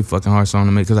 It was a really fucking hard song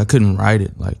to make because I couldn't write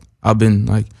it. Like I've been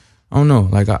like, I don't know,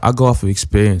 like I go off of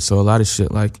experience. So a lot of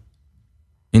shit, like,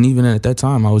 and even at that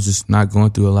time, I was just not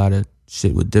going through a lot of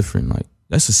shit with different, like,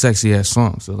 that's a sexy ass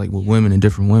song. So like with women and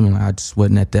different women, like, I just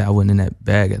wasn't at that. I wasn't in that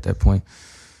bag at that point.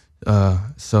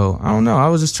 So I don't know. I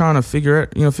was just trying to figure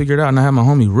it out. And I had my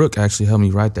homie Rook actually help me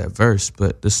write that verse.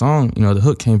 But the song, the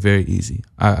hook came very easy.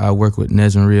 I work with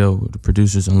Nez and Rio, the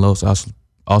producers, and Los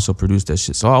also produced that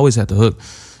shit. So I always had the hook.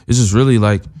 It's just really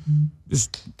like,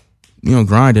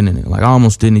 grinding in it. Like I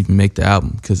almost didn't even make the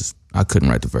album because I couldn't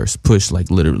write the verse. Push like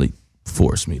literally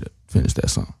forced me to finish that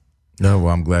song. No,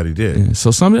 well, I'm glad he did. Yeah. So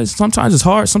sometimes it's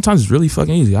hard. Sometimes it's really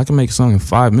fucking easy. I can make a song in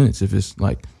 5 minutes if it's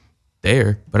like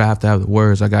there, but I have to have the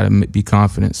words. I got to be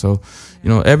confident. So,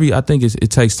 I think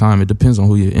it takes time. It depends on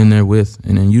who you're in there with.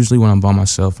 And then usually when I'm by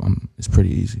myself, it's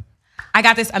pretty easy. I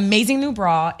got this amazing new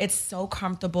bra. It's so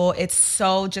comfortable. It's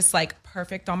so just like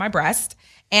perfect on my breast.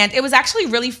 And it was actually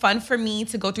really fun for me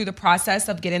to go through the process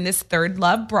of getting this Third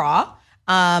Love bra.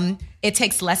 It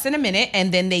takes less than a minute,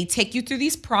 and then they take you through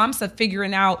these prompts of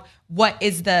figuring out what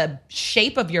is the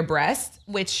shape of your breast,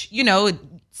 which,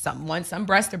 some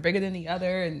breasts are bigger than the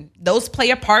other, and those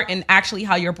play a part in actually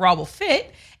how your bra will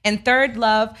fit. And Third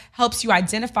Love helps you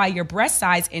identify your breast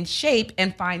size and shape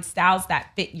and find styles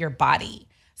that fit your body.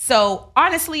 So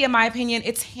honestly, in my opinion,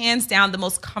 it's hands down the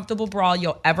most comfortable bra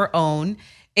you'll ever own.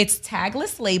 It's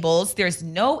tagless labels. There's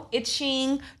no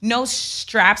itching, no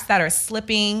straps that are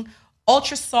slipping,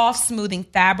 ultra soft smoothing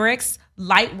fabrics,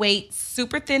 lightweight,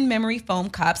 super thin memory foam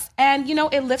cups, and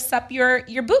it lifts up your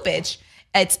boobage.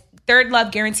 It's Third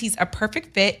Love guarantees a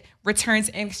perfect fit. Returns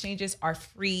and exchanges are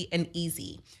free and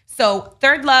easy. So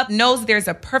Third Love knows there's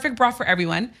a perfect bra for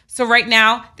everyone. So right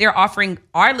now, they're offering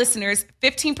our listeners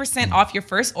 15% off your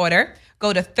first order.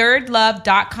 Go to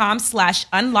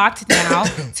thirdlove.com/unlocked now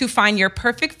to find your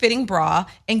perfect fitting bra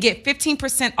and get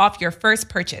 15% off your first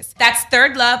purchase. That's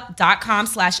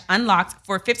thirdlove.com/unlocked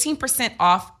for 15%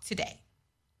 off today.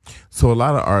 So a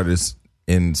lot of artists,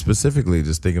 and specifically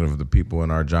just thinking of the people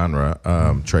in our genre,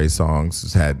 Trey Songz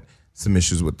has had some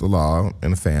issues with the law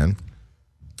and a fan.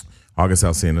 August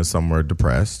Alsina, somewhere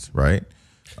depressed, right?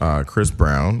 Chris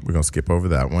Brown, we're going to skip over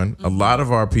that one. A lot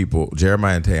of our people,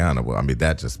 Jeremiah and Teyana, well, I mean,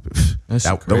 that was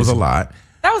a crazy. lot.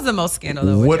 That was the most scandal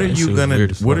though. What are That you shit was gonna?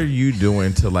 weird as What fuck. are you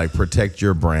doing to like protect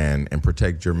your brand and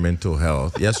protect your mental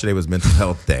health? Yesterday was Mental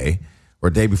Health Day,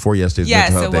 or day before yesterday's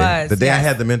Yes, Mental Health it Day. was, The day I yes.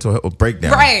 had the mental health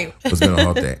breakdown, Right. was Mental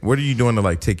Health Day. What are you doing to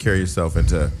like take care of yourself and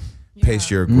to pace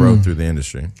your growth through the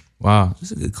industry? Wow, that's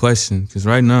a good question. Because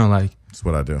right now, like That's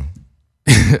what I do.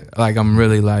 I'm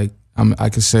really like I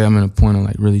could say I'm in a point of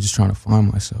like really just trying to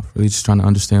find myself, really just trying to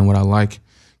understand what I like,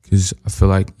 because I feel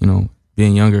like, you know,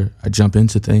 being younger, I jump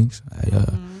into things. I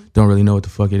don't really know what the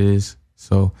fuck it is.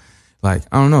 So, like,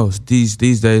 I don't know. These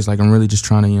days, like, I'm really just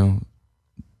trying to, you know,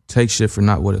 take shit for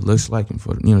not what it looks like, and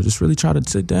for, you know, just really try to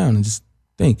sit down and just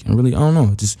think and really, I don't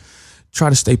know, just try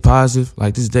to stay positive.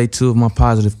 Like, this is day 2 of my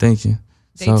positive thinking.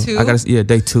 Day So 2? I gotta,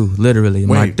 day 2, literally.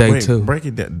 My day 2. Break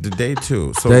it down. The day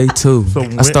 2. So Day 2. So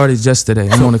I started yesterday.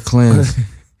 I'm on a cleanse.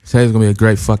 Today's gonna be a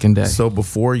great fucking day. So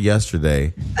before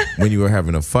yesterday, when you were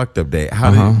having a fucked up day,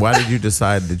 why did you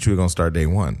decide that you were gonna start day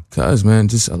 1? Cause, man,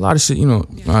 just a lot of shit, you know,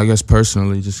 I guess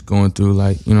personally, just going through,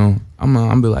 like, you know,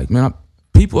 I'm be like, man,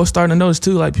 people are starting to notice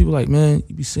too. Like, people like, man,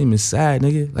 you be seeming sad,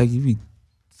 nigga. Like, you be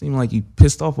seeming like you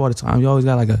pissed off all the time. You always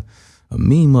got like a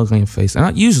mean mug on your face.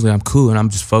 And usually I'm cool and I'm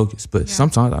just focused, but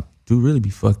sometimes I do really be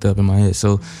fucked up in my head.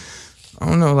 So I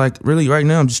don't know, like, really right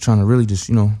now I'm just trying to really just,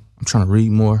 you know, I'm trying to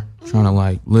read more, trying to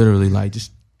like literally like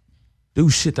just do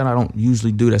shit that I don't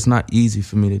usually do that's not easy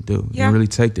for me to do. Yeah. And really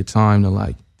take the time to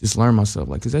like just learn myself,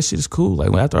 like, cause that shit is cool.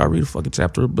 Like, after I read a fucking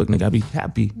chapter of a book, nigga, I be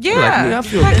happy. Yeah. Like, nigga, I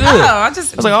feel Like, good. oh, I I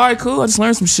was like, all right, cool. I just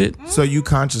learned some shit. So you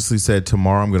consciously said,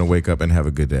 tomorrow I'm gonna wake up and have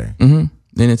a good day. Mm-hmm.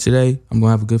 Then today, I'm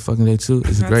gonna have a good fucking day too.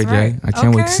 It's a great right. day. I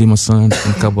can't wait to Okay. see my son in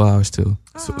a couple hours too.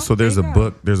 So there's a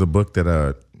book. There's a book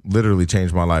that literally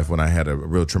changed my life when I had a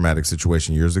real traumatic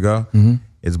situation years ago. Mm-hmm.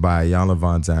 It's by Iyanla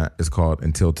Vanzant. It's called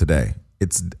Until Today.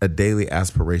 It's a daily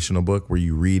aspirational book where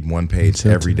you read one page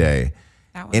Until every day.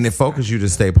 And it focuses you to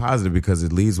stay positive because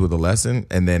it leads with a lesson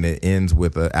and then it ends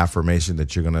with an affirmation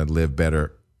that you're going to live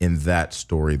better in that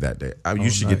story that day. You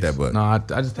should get that book. No, I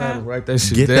just had to write that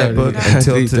shit Get down. that book, I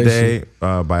Until need that Today, shit.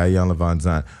 by Iyanla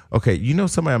Vanzant. Okay, you know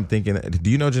somebody I'm thinking, do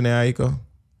you know Janae Aiko?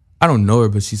 I don't know her,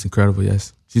 but she's incredible.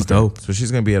 Yes, she's dope. So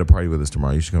she's going to be at a party with us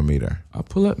tomorrow. You should come meet her. I'll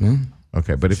pull up, man,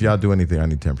 Okay, but if y'all do anything, I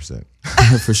need 10%.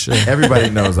 for sure. Everybody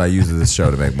knows I use this show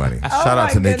to make money. Shout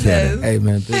out to Nick Cannon. Hey,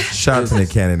 man, Shout out to Nick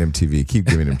Cannon MTV. Keep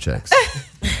giving them checks.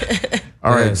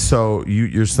 All right, Yeah. so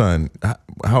your son,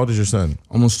 how old is your son?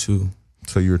 almost 2.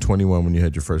 So you were 21 when you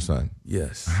had your first son.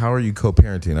 Yes. How are you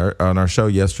co-parenting? On our show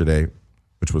yesterday,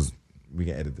 which was, we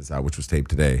can edit this out, which was taped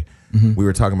today, we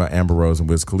were talking about Amber Rose and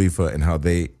Wiz Khalifa and how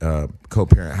they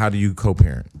co-parent. How do you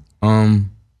co-parent?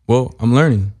 Well, I'm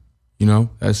learning. You know,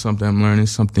 that's something I'm learning.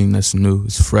 Something that's new.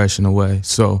 It's fresh in a way.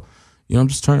 So, you know, I'm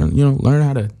just trying to, you know, learn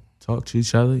how to talk to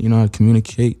each other. You know, how to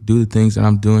communicate, do the things that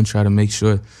I'm doing. Try to make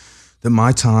sure that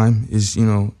my time is, you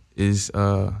know, is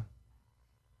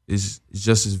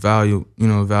just as valued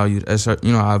as her.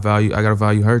 You know, I gotta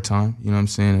value her time. You know what I'm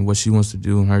saying, and what she wants to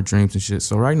do and her dreams and shit.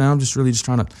 So right now, I'm just really just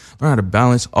trying to learn how to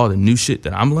balance all the new shit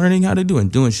that I'm learning how to do and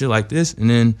doing shit like this, and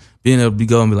then being able to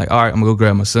go and be like, all right, I'm gonna go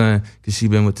grab my son because she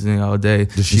been with the thing all day.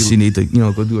 She need to, you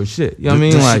know, go do her shit. You know what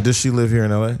I mean? Does she live here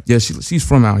in LA? Yeah, she's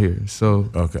from out here. So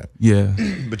Okay, yeah,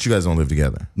 but you guys don't live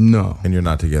together, no, and you're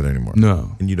not together anymore.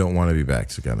 no. And you don't want to be back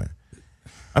together.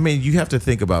 I mean, you have to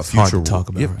think about hard future. to talk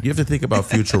about, you right? have to think about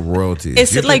future royalties.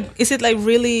 Is You it have to- like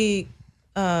really?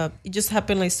 It just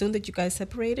happened like soon that you guys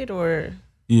separated, or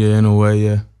Yeah, in a way,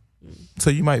 yeah. So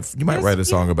you might write a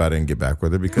song about it and get back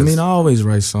with her I because mean, I always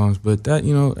write songs, but that,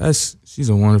 you know, she's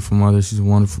a wonderful mother. She's a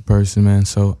wonderful person, man.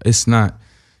 So it's not,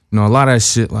 you know, a lot of that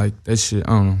shit, like that shit,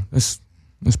 I don't know. That's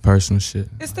personal shit.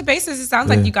 It's the basis. It sounds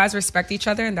Yeah. like you guys respect each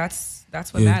other, and that's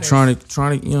what Yeah, matters. trying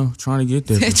to get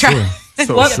there. For Try- sure.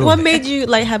 So- what made you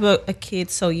like have a kid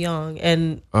so young?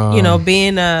 And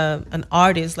being an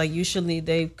artist, like usually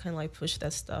they kind of like push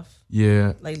that stuff,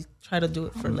 Yeah. like try to do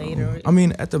it for later. I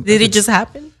mean, Did it just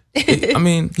happen? I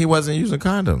mean, he wasn't using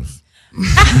condoms.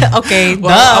 Okay,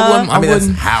 well, duh. I That's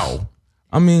wouldn't. how.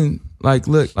 I mean, like,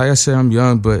 look, like I said, I'm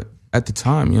young, but at the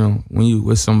time, you know, when you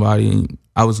with somebody, and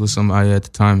I was with somebody at the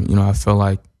time, you know, I felt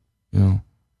like, you know,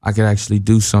 I could actually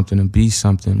do something and be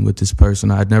something with this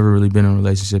person. I had never really been in a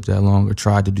relationship that long or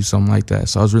tried to do something like that.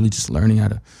 So I was really just learning how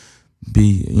to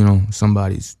be, you know,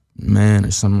 somebody's man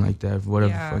or something like that,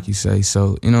 whatever Yeah. the fuck you say.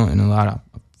 So, you know, and I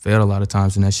failed a lot of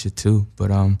times in that shit too.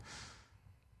 But,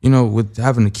 you know, with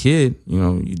having a kid, you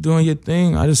know, you doing your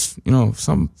thing. I just, you know,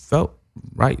 something felt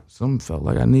right. Something felt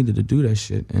like I needed to do that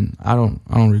shit. And I don't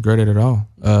regret it at all.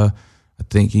 I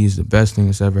think he's the best thing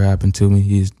that's ever happened to me.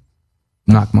 He's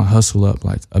knocked my hustle up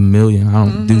like a million. I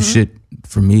don't do shit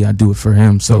for me. I do it for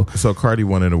him. So Cardi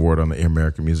won an award on the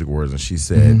American Music Awards, and she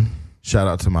said, "Shout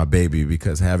out to my baby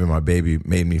because having my baby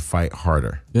made me fight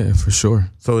harder." yeah, for sure.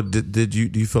 So do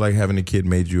you feel like having a kid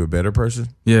made you a better person?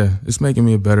 Yeah, it's making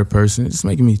me a better person. It's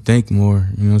making me think more,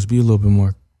 you know, it's be a little bit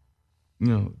more, you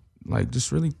know, like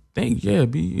just really think. Yeah,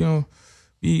 be, you know,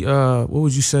 be, what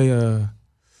would you say?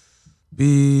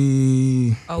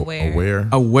 be aware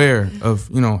of,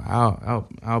 you know,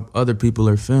 how other people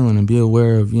are feeling, and be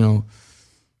aware of, you know,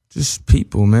 just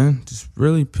people, man. Just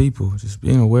really people. Just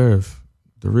being aware of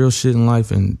the real shit in life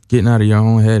and getting out of your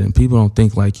own head. And people don't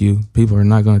think like you. People are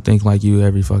not going to think like you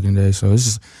every fucking day. So it's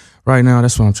just, right now,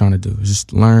 that's what I'm trying to do. Is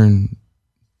just learn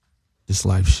this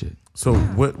life shit. So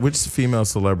which female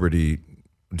celebrity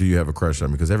do you have a crush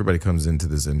on? Because everybody comes into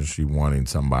this industry wanting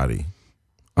somebody.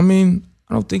 I mean,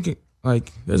 I don't think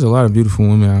like, there's a lot of beautiful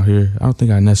women out here. I don't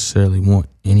think I necessarily want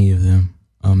any of them.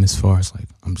 As far as like,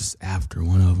 I'm just after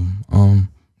one of them.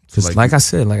 Because like I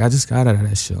said, like I just got out of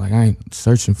that shit. Like I ain't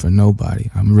searching for nobody.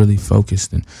 I'm really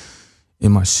focused in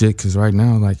my shit. Because right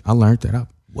now, like I learned that I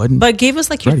wasn't. But give us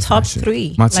like your top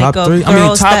three. My top three. I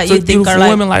mean, top three beautiful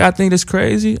women. Like I think that's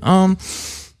crazy.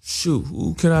 Shoot,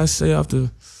 who can I say off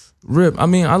the rip? I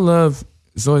mean, I love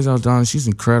Zoe Saldana. She's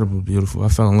incredible, beautiful. I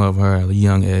fell in love with her at a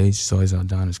young age. Zoe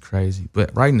Saldana is crazy.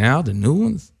 But right now, the new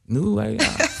ones, like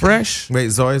fresh. Wait,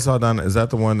 Zoe Saldana, is that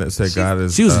the one that said God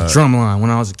is? She was a drumline when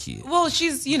I was a kid. Well,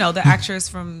 she's, you know, the actress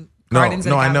from Gardens.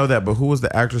 No, I know that. But who was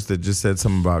the actress that just said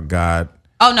something about God?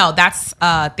 Oh no, that's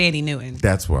Thandie Newton.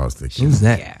 That's what I was thinking. Who's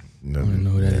that? Yeah. No, I don't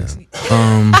know who that is.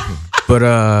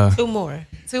 But Two more.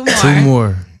 Two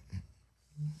more.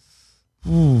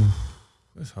 Ooh,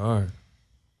 that's hard.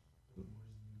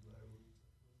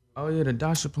 Oh yeah, the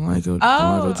Dasha Polanco.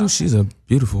 Oh, too. She's a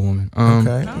beautiful woman.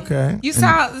 Okay. You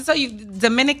sound so you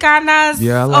Dominicanas.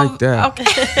 Yeah, I like that.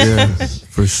 Okay. Yeah,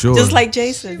 for sure. Just like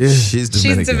Jason. Yeah. She's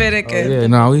Dominican. She's Dominican. Oh, yeah,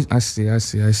 no, I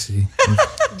see.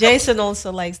 Jason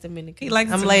also likes Dominican. He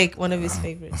likes I'm like one of his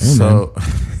favorites. So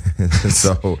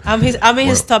I'm in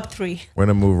his top three. We're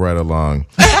gonna move right along.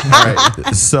 All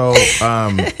right. So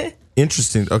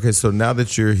interesting. Okay, so now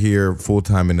that you're here full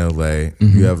time in LA,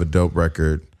 you have a dope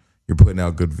record. You're putting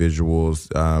out good visuals,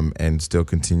 and still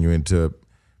continuing to.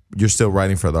 You're still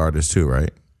writing for the artists too,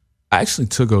 right? I actually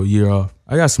took a year off.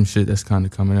 I got some shit that's kind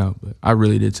of coming out, but I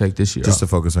really did take this year just off.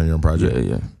 to focus on your own project.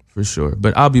 Yeah, for sure.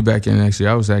 But I'll be back in next year.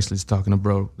 I was actually just talking to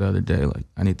bro the other day, like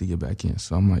I need to get back in,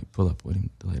 so I might pull up with him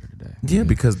later today. Yeah,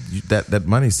 because that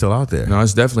money's still out there. No,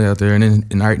 it's definitely out there,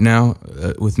 and right now,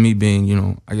 with me being, you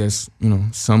know, I guess, you know,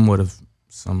 somewhat of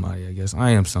somebody. I guess I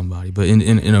am somebody, but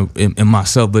in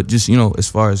myself. But just, you know, as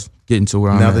far as getting to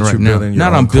where I'm at right now.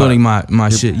 Now I'm building my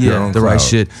shit, the right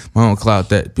shit, my own clout,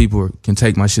 that people can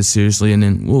take my shit seriously and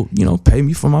then will, you know, pay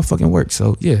me for my fucking work.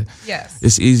 So yeah,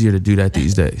 it's easier to do that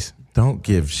these days. Don't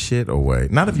give shit away.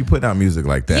 Not if you put out music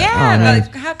like that.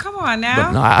 Yeah, come on now.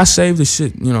 But no, I save the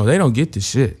shit. You know, they don't get the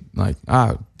shit. Like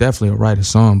I definitely will write a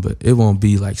song, but it won't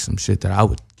be like some shit that I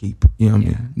would keep. You know what I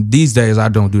mean? These days I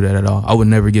don't do that at all. I would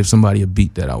never give somebody a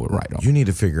beat that I would write on. You need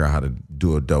to figure out how to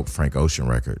do a dope Frank Ocean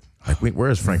record. Like,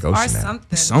 where's Frank Ocean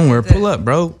at? Somewhere. Pull up,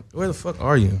 bro. Where the fuck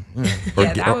are you?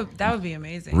 Yeah, that would be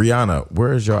amazing. Rihanna,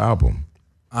 where is your album?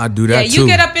 I do that too. Yeah, you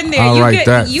get up in there. I'll write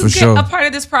that you for get sure. a part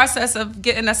of this process of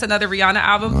getting us another Rihanna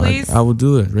album, please. I will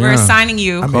do it. Rihanna. We're assigning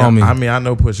you. Call me. I mean, I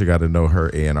know Pusha got to know her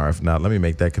A&R. If not, let me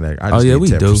make that connect. I just we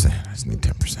need 10%. do. I just need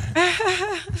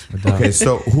 10%. Okay,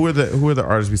 so who are the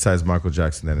artists besides Michael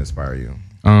Jackson that inspire you?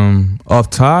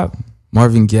 Off top,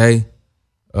 Marvin Gaye.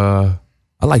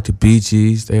 I like the Bee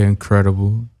Gees. They're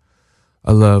incredible.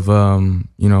 I love Al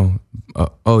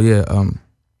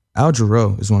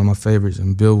Jarreau is one of my favorites,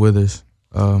 and Bill Withers.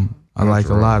 I like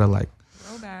a lot of like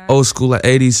old school, like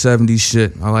 80s, 70s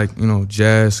shit. I like, you know,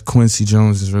 jazz. Quincy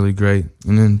Jones is really great.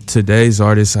 And then today's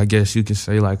artists, I guess you could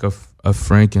say like a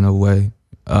Frank in a way.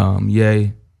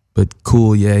 Ye, but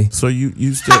cool Ye. So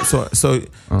you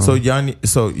still Yan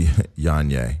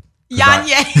Ye.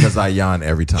 Because I yawn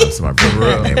every time somebody brings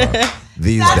that name up.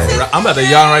 These days. I'm about to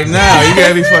yawn right now. You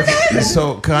gotta be fucking.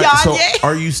 So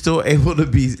are you still able to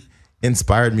be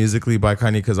inspired musically by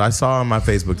Kanye? Because I saw on my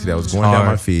Facebook today, I was going down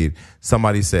my feed,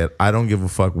 somebody said, I don't give a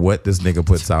fuck what this nigga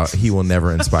puts out, he will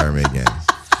never inspire me again.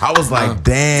 I was like,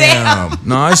 damn.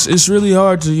 No, it's really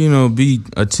hard to, you know, be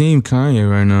a team Kanye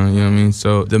right now, you know what I mean?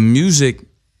 So the music,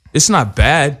 it's not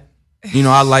bad. You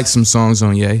know, I like some songs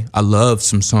on Ye. I love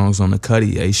some songs on the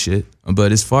Cudi Ye shit.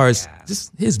 But as far as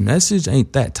just his message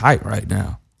ain't that tight right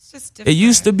now. It's just different. It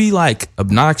used to be like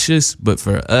obnoxious, but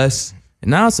for us, and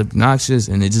now it's obnoxious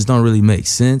and it just don't really make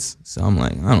sense. So I'm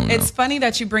like, I don't know. It's funny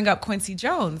that you bring up Quincy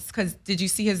Jones, because did you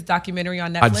see his documentary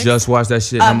on Netflix? I just watched that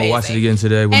shit. I'm gonna watch it again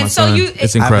today with my son.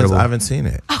 It's incredible. I haven't seen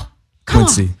it. Oh, come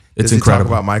Quincy. on. It's Does incredible. He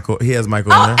talk about Michael? He has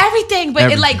Michael in there? Everything. But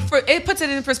Everything. it puts it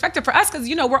in perspective for us, because,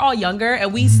 you know, we're all younger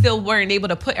and we still weren't able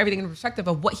to put everything in perspective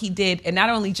of what he did. And not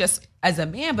only just as a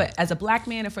man, but as a black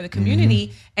man and for the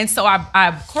community. And so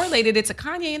I correlated it to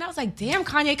Kanye, and I was like, damn,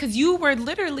 Kanye, because you were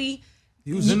literally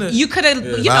He was in the. You could have,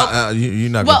 you know. You're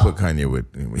not gonna put Kanye with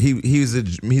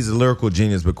he's a lyrical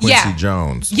genius, but Quincy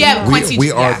Jones. Yeah, Quincy.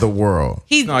 We are the world.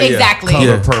 He's exactly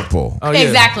Color Purple. Oh, yeah.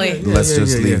 Exactly. Let's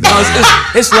just leave.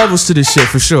 It's levels to this shit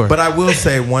for sure. But I will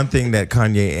say one thing that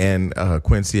Kanye and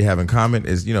Quincy have in common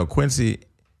is, you know, Quincy,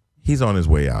 he's on his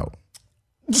way out.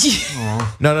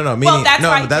 No. Meaning, that's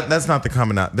right. That's not the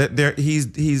common out. He's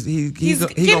gonna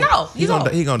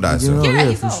die soon. Yeah,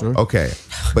 he's for old. sure. Okay,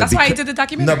 but That's why he did the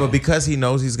documentary. No, but because he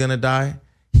knows he's gonna die,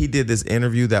 he did this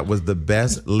interview that was the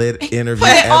best lit interview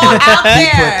Put it ever. all out He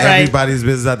there. put everybody's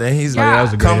business out there. And he's Yeah.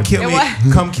 like, "Come kill me,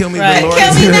 come kill me, Right. Dolores."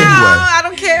 Kill me Anyway. now. I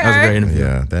don't care. That was a great interview.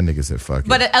 Yeah, that nigga said fuck it.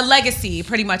 But a legacy,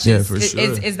 pretty much. Yeah, is, for is, sure.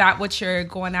 is that what you're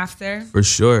going after? For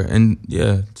sure. And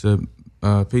yeah, to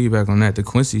piggyback on that, the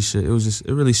Quincy shit,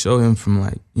 it really showed him from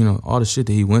like, you know, all the shit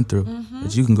that he went through.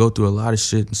 That you can go through a lot of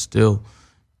shit and still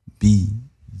be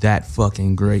that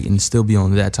fucking great and still be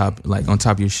on that top, like on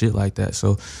top of your shit like that.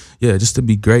 So yeah, just to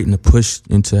be great and to push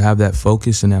and to have that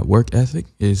focus and that work ethic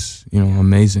is, you know,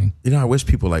 amazing. You know, I wish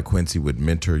people like Quincy would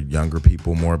mentor younger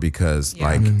people more because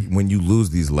like when you lose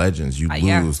these legends, you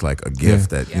lose like a gift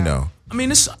that, you know. I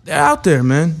mean, they're out there,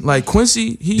 man. Like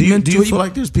Quincy, do you feel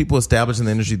like there's people established in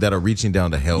the industry that are reaching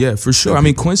down to help? Yeah, for sure. I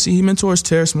mean, Quincy, he mentors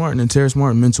Terrace Martin, and Terrace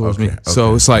Martin mentors me.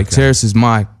 So it's like Terrace is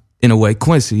my, in a way,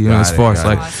 Quincy. You know, as far as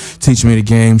like teaching me the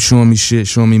game, showing me shit,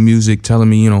 showing me music, telling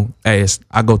me, you know, hey,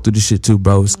 I go through this shit too,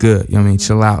 bro. It's good. You know what I mean?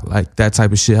 Chill out. Like that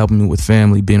type of shit, helping me with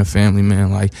family, being a family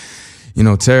man. Like, you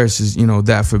know, Terrace is, you know,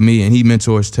 that for me, and he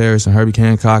mentors Terrace and Herbie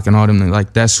Hancock and all them.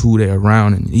 Like that's who they're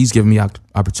around, and he's giving me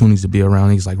opportunities to be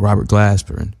around. He's like Robert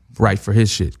Glasper and write for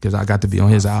his shit because I got to be on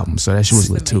his album, so that shit was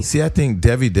lit too. See, I think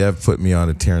Devi Dev put me on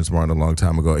to Terrence Martin a long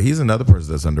time ago. He's another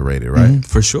person that's underrated, right?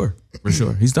 For sure.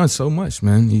 He's done so much,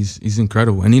 man. He's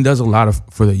incredible, and he does a lot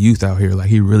for the youth out here. Like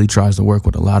he really tries to work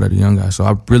with a lot of the young guys. So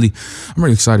I'm really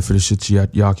excited for the shit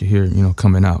y'all can hear, you know,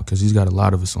 coming out because he's got a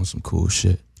lot of us on some cool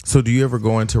shit. So do you ever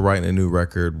go into writing a new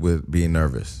record with being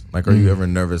nervous? Like, are you ever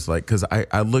nervous? Like, because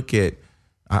I look at,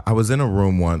 I was in a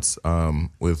room once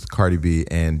with Cardi B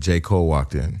and J. Cole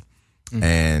walked in.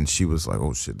 And she was like,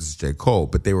 oh shit, this is J. Cole.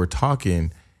 But they were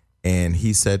talking and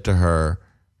he said to her,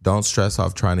 don't stress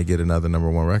off trying to get another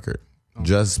 #1 record.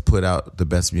 Just put out the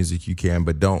best music you can,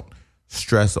 but don't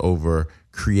stress over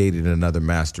creating another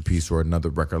masterpiece or another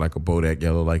record like a Bodak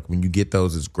Yellow. Like when you get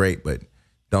those, it's great, but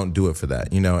don't do it for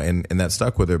that, you know? And that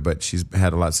stuck with her, but she's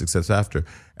had a lot of success after.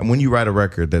 And when you write a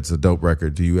record that's a dope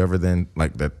record, do you ever then,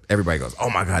 like that, everybody goes, oh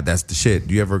my God, that's the shit.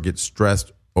 Do you ever get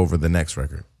stressed over the next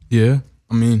record? Yeah,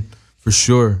 I mean, for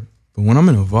sure. But when I'm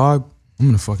in a vibe, I'm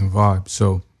in a fucking vibe.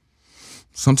 So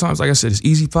sometimes, like I said, it's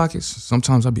easy pockets.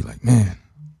 Sometimes I'll be like, man,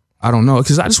 I don't know.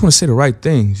 Because I just want to say the right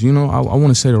things, you know? I want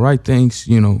to say the right things,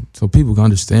 you know, so people can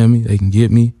understand me, they can get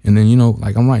me. And then, you know,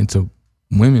 like I'm writing to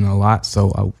women a lot,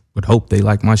 so I would hope they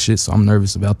like my shit. So I'm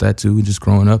nervous about that too, just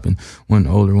growing up and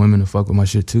wanting older women to fuck with my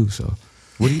shit too. So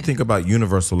what do you think about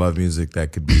universal love music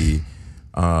that could be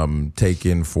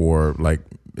taken for like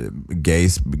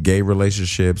gay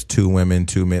relationships, 2 women,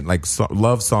 2 men, like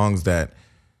love songs that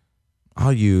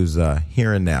I'll use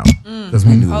Here and Now because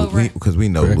we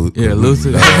know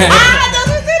Luther.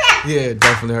 Yeah,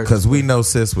 definitely. Because we know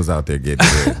sis was out there getting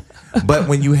it. But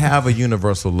when you have a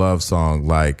universal love song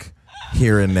like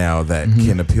Here and Now that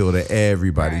can appeal to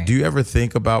everybody, do you ever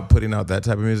think about putting out that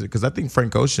type of music? Because I think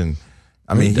Frank Ocean,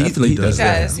 I mean, he definitely does.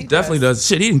 He definitely does.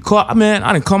 Shit, he didn't call. Man,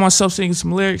 I didn't call myself singing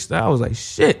some lyrics that I was like,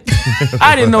 shit.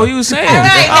 I didn't know he was saying.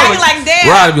 Right, I was like, damn.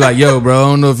 Rod would be like, yo, bro, I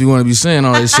don't know if you want to be saying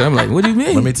all this shit. I'm like, what do you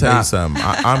mean? Let me tell you something.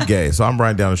 I'm gay, so I'm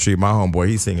riding down the street. My homeboy,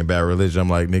 he's singing Bad Religion. I'm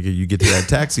like, nigga, you get to that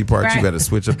taxi part, you better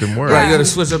switch up them words. Right, you got to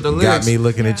switch up the lyrics. Got me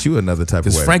looking at you another type of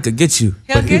way. Because Frank could get you.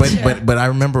 But I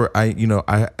remember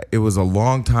it was a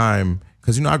long time.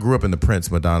 Because, you know, I grew up in the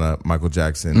Prince, Madonna, Michael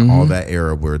Jackson, all that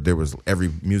era where there was every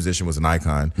musician was an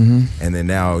icon. And then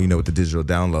now, you know, with the digital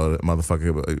download,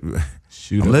 motherfucker,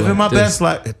 I'm living my best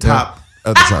life, top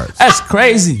of the charts. That's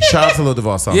crazy. Shout out to Lil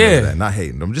Duval song. That. Not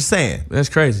hating. I'm just saying. That's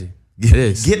crazy. It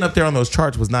is. Getting up there on those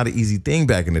charts was not an easy thing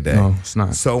back in the day. No, it's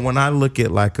not. So when I look at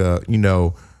like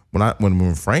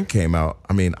when Frank came out,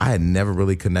 I mean, I had never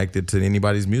really connected to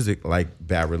anybody's music like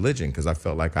Bad Religion because I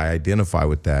felt like I identify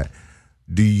with that.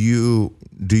 Do you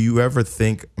ever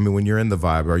think, I mean, when you're in the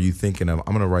vibe, are you thinking of, I'm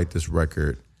going to write this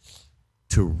record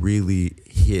to really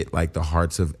hit like the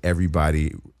hearts of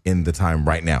everybody in the time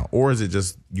right now? Or is it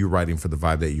just you're writing for the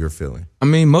vibe that you're feeling? I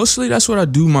mean, mostly that's what I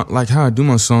do, how I do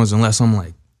my songs, unless I'm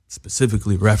like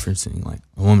specifically referencing like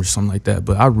a woman or something like that.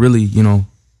 But I really, you know,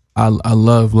 I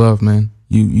love, man.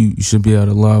 You should be able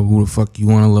to love who the fuck you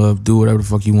want to love, do whatever the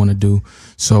fuck you want to do.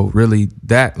 So really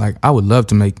that, like, I would love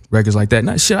to make records like that.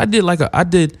 Not shit, I did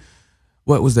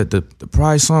what was that? The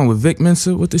Pride song with Vic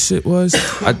Mensa. What the shit was?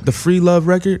 The Free Love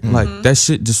record. Mm-hmm. Like that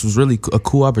shit just was really a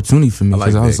cool opportunity for me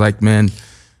because I was Vic. like, man,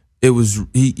 it was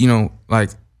like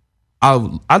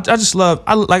I just love.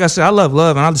 Like I said, I love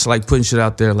love, and I just like putting shit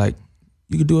out there. Like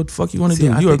you can do what the fuck you want to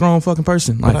do. You're a grown fucking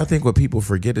person. But Like, I think what people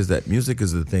forget is that music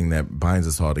is the thing that binds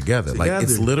us all together. Like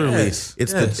it's literally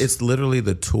it's literally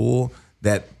the tool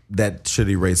that should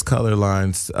erase color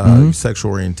lines,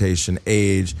 sexual orientation,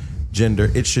 age,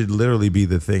 gender. It should literally be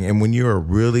the thing. And when you're a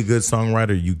really good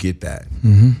songwriter, you get that.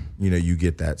 You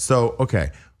get that. So,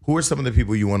 okay, who are some of the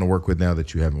people you want to work with now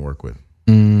that you haven't worked with?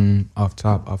 off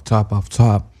top.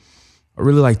 I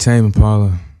really like Tame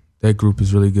Impala. That group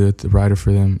is really good. The writer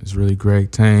for them is really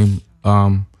great. Tame,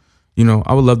 I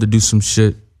would love to do some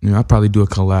shit. I'd probably do a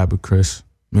collab with Chris.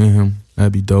 Me and him.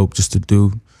 That'd be dope just to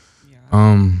do.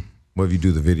 Well, if you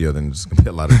do the video, then there's gonna be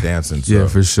a lot of dancing. So. Yeah,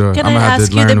 for sure. Can I'm I gonna have ask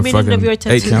to you learn the the meaning fucking of your 8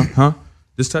 tattoo? count. Huh?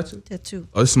 This tattoo? Tattoo.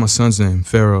 Oh, this is my son's name,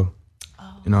 Pharaoh.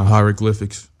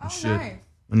 Hieroglyphics and shit. Nice.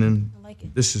 And then I like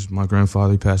it. this is my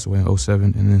grandfather. He passed away in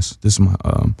 2007. And this is my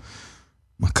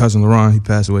cousin Laurent. He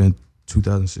passed away in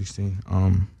 2016.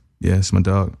 Yeah, it's my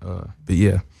dog. But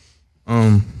yeah.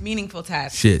 Meaningful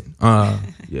task. Shit.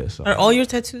 Yeah. So. Are all your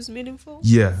tattoos meaningful?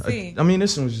 Yeah, See. I mean,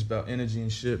 this one was just about energy and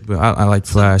shit, but I like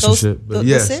flash and those- shit. But that's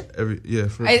yes, it?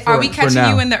 Are we for catching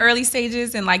now. you in the early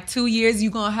stages? In like 2 years, you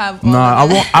gonna have? all Nah, of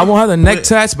that? I won't have the neck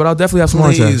tats, but I'll definitely have some more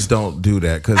Please tats. don't do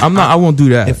that. Cause I won't do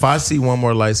that. If I see one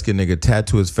more light skinned nigga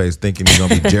tattoo his face thinking he's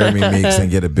gonna be Jeremy Meeks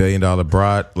and get $1 billion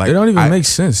broad, like It don't even make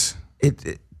sense.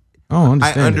 it. I don't I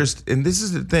understand. understand, and this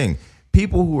is the thing: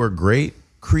 people who are great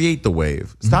create the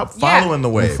wave. Stop following the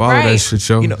wave. Follow Right. that shit,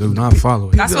 yo. You know, Do not follow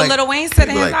it. That's People what Lil Wayne said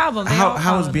in people his album. They How all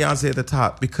is follow. Beyonce at the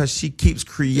top? Because she keeps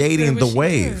creating the What she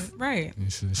wave. do. Right.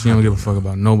 She don't give a fuck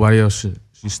about nobody else shit.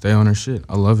 She stay on her shit.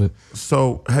 I love it.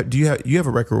 So, do you have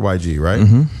a record with YG, right?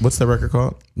 What's that record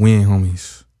called? We ain't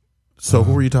homies. So,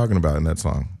 who were you talking about in that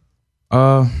song?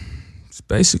 It's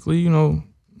basically,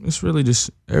 it's really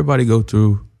just everybody go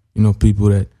through, people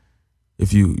that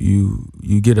if you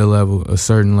get a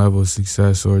certain level of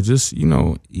success or just,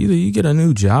 either you get a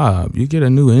new job, you get a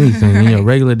new anything in your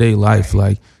regular day life,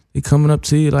 like they coming up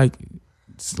to you like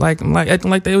it's like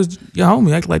acting like they was your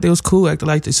homie, acting like they was cool, acting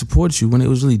like they support you when it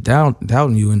was really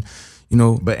doubting you and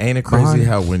But ain't it crazy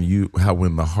how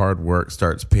when the hard work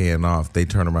starts paying off, they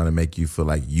turn around and make you feel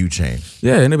like you changed?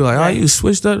 yeah, and they be like, oh, you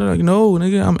switched up. They're like, no,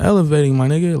 nigga, I'm elevating, my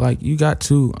nigga. Like, you got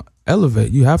to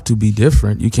elevate. You have to be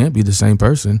different. You can't be the same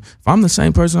person. If I'm the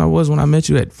same person I was when I met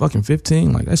you at fucking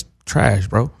 15, like, that's trash,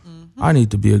 bro. I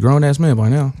need to be a grown-ass man by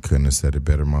now. Couldn't have said it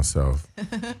better myself.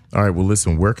 All right, well,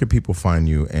 listen, where can people find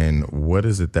you, and what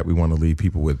is it that we want to leave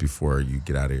people with before you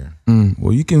get out of here?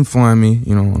 Well, you can find me,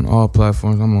 on all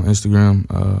platforms. I'm on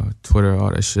Instagram, Twitter, all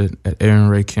that shit, at Aaron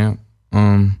Ray Camp.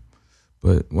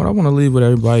 But what I want to leave with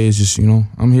everybody is just,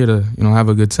 I'm here to, have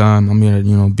a good time. I'm here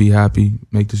to, be happy,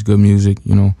 make this good music,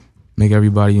 make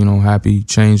everybody, happy,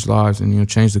 change lives and,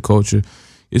 change the culture.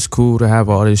 It's cool to have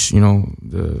all this,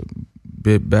 the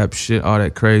bit bap shit, all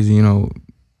that crazy,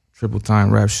 triple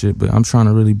time rap shit. But I'm trying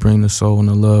to really bring the soul and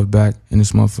the love back in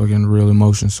this motherfucking real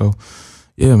emotion. So,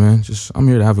 yeah, man, I'm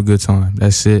here to have a good time.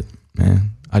 That's it,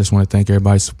 man. I just want to thank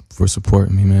everybody for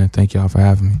supporting me, man. Thank y'all for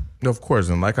having me. Of course,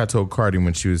 and like I told Cardi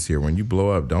when she was here, when you blow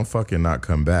up, don't fucking not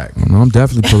come back. No, I'm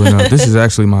definitely pulling up. This is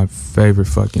actually my favorite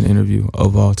fucking interview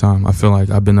of all time. I feel like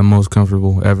I've been the most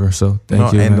comfortable ever. So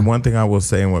thank you. And man. the one thing I will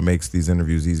say, and what makes these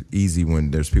interviews easy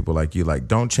when there's people like you, like,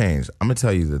 don't change. I'm gonna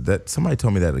tell you that somebody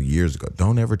told me that years ago.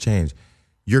 Don't ever change.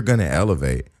 You're gonna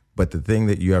elevate, but the thing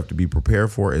that you have to be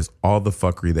prepared for is all the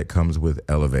fuckery that comes with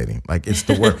elevating. Like, it's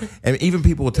the work, and even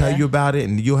people will tell you about it,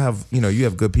 and you'll have, you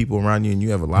have good people around you, and you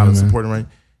have a lot of support around you.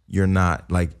 You're not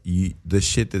like the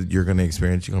shit that you're gonna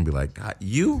experience. You're gonna be like, God,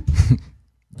 you.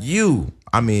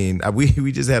 I mean,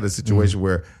 we just had a situation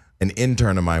where an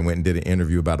intern of mine went and did an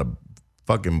interview about a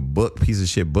fucking piece of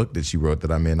shit book that she wrote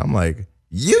that I'm in. I'm like,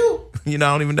 you. I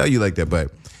don't even know you like that,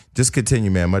 but just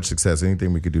continue, man. Much success.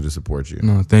 Anything we could do to support you.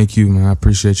 No, thank you, man. I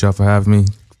appreciate y'all for having me.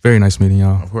 Very nice meeting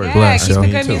y'all. Of course. Yeah, Bless, keep yo. the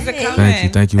Me good too. music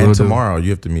coming. Thank you. And Will do. tomorrow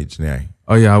you have to meet Janae.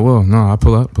 Oh yeah, I will. No, I'll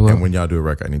pull up. And when y'all do a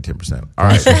record, I need 10%. All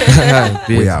right.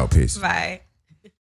 We out. Peace. Bye.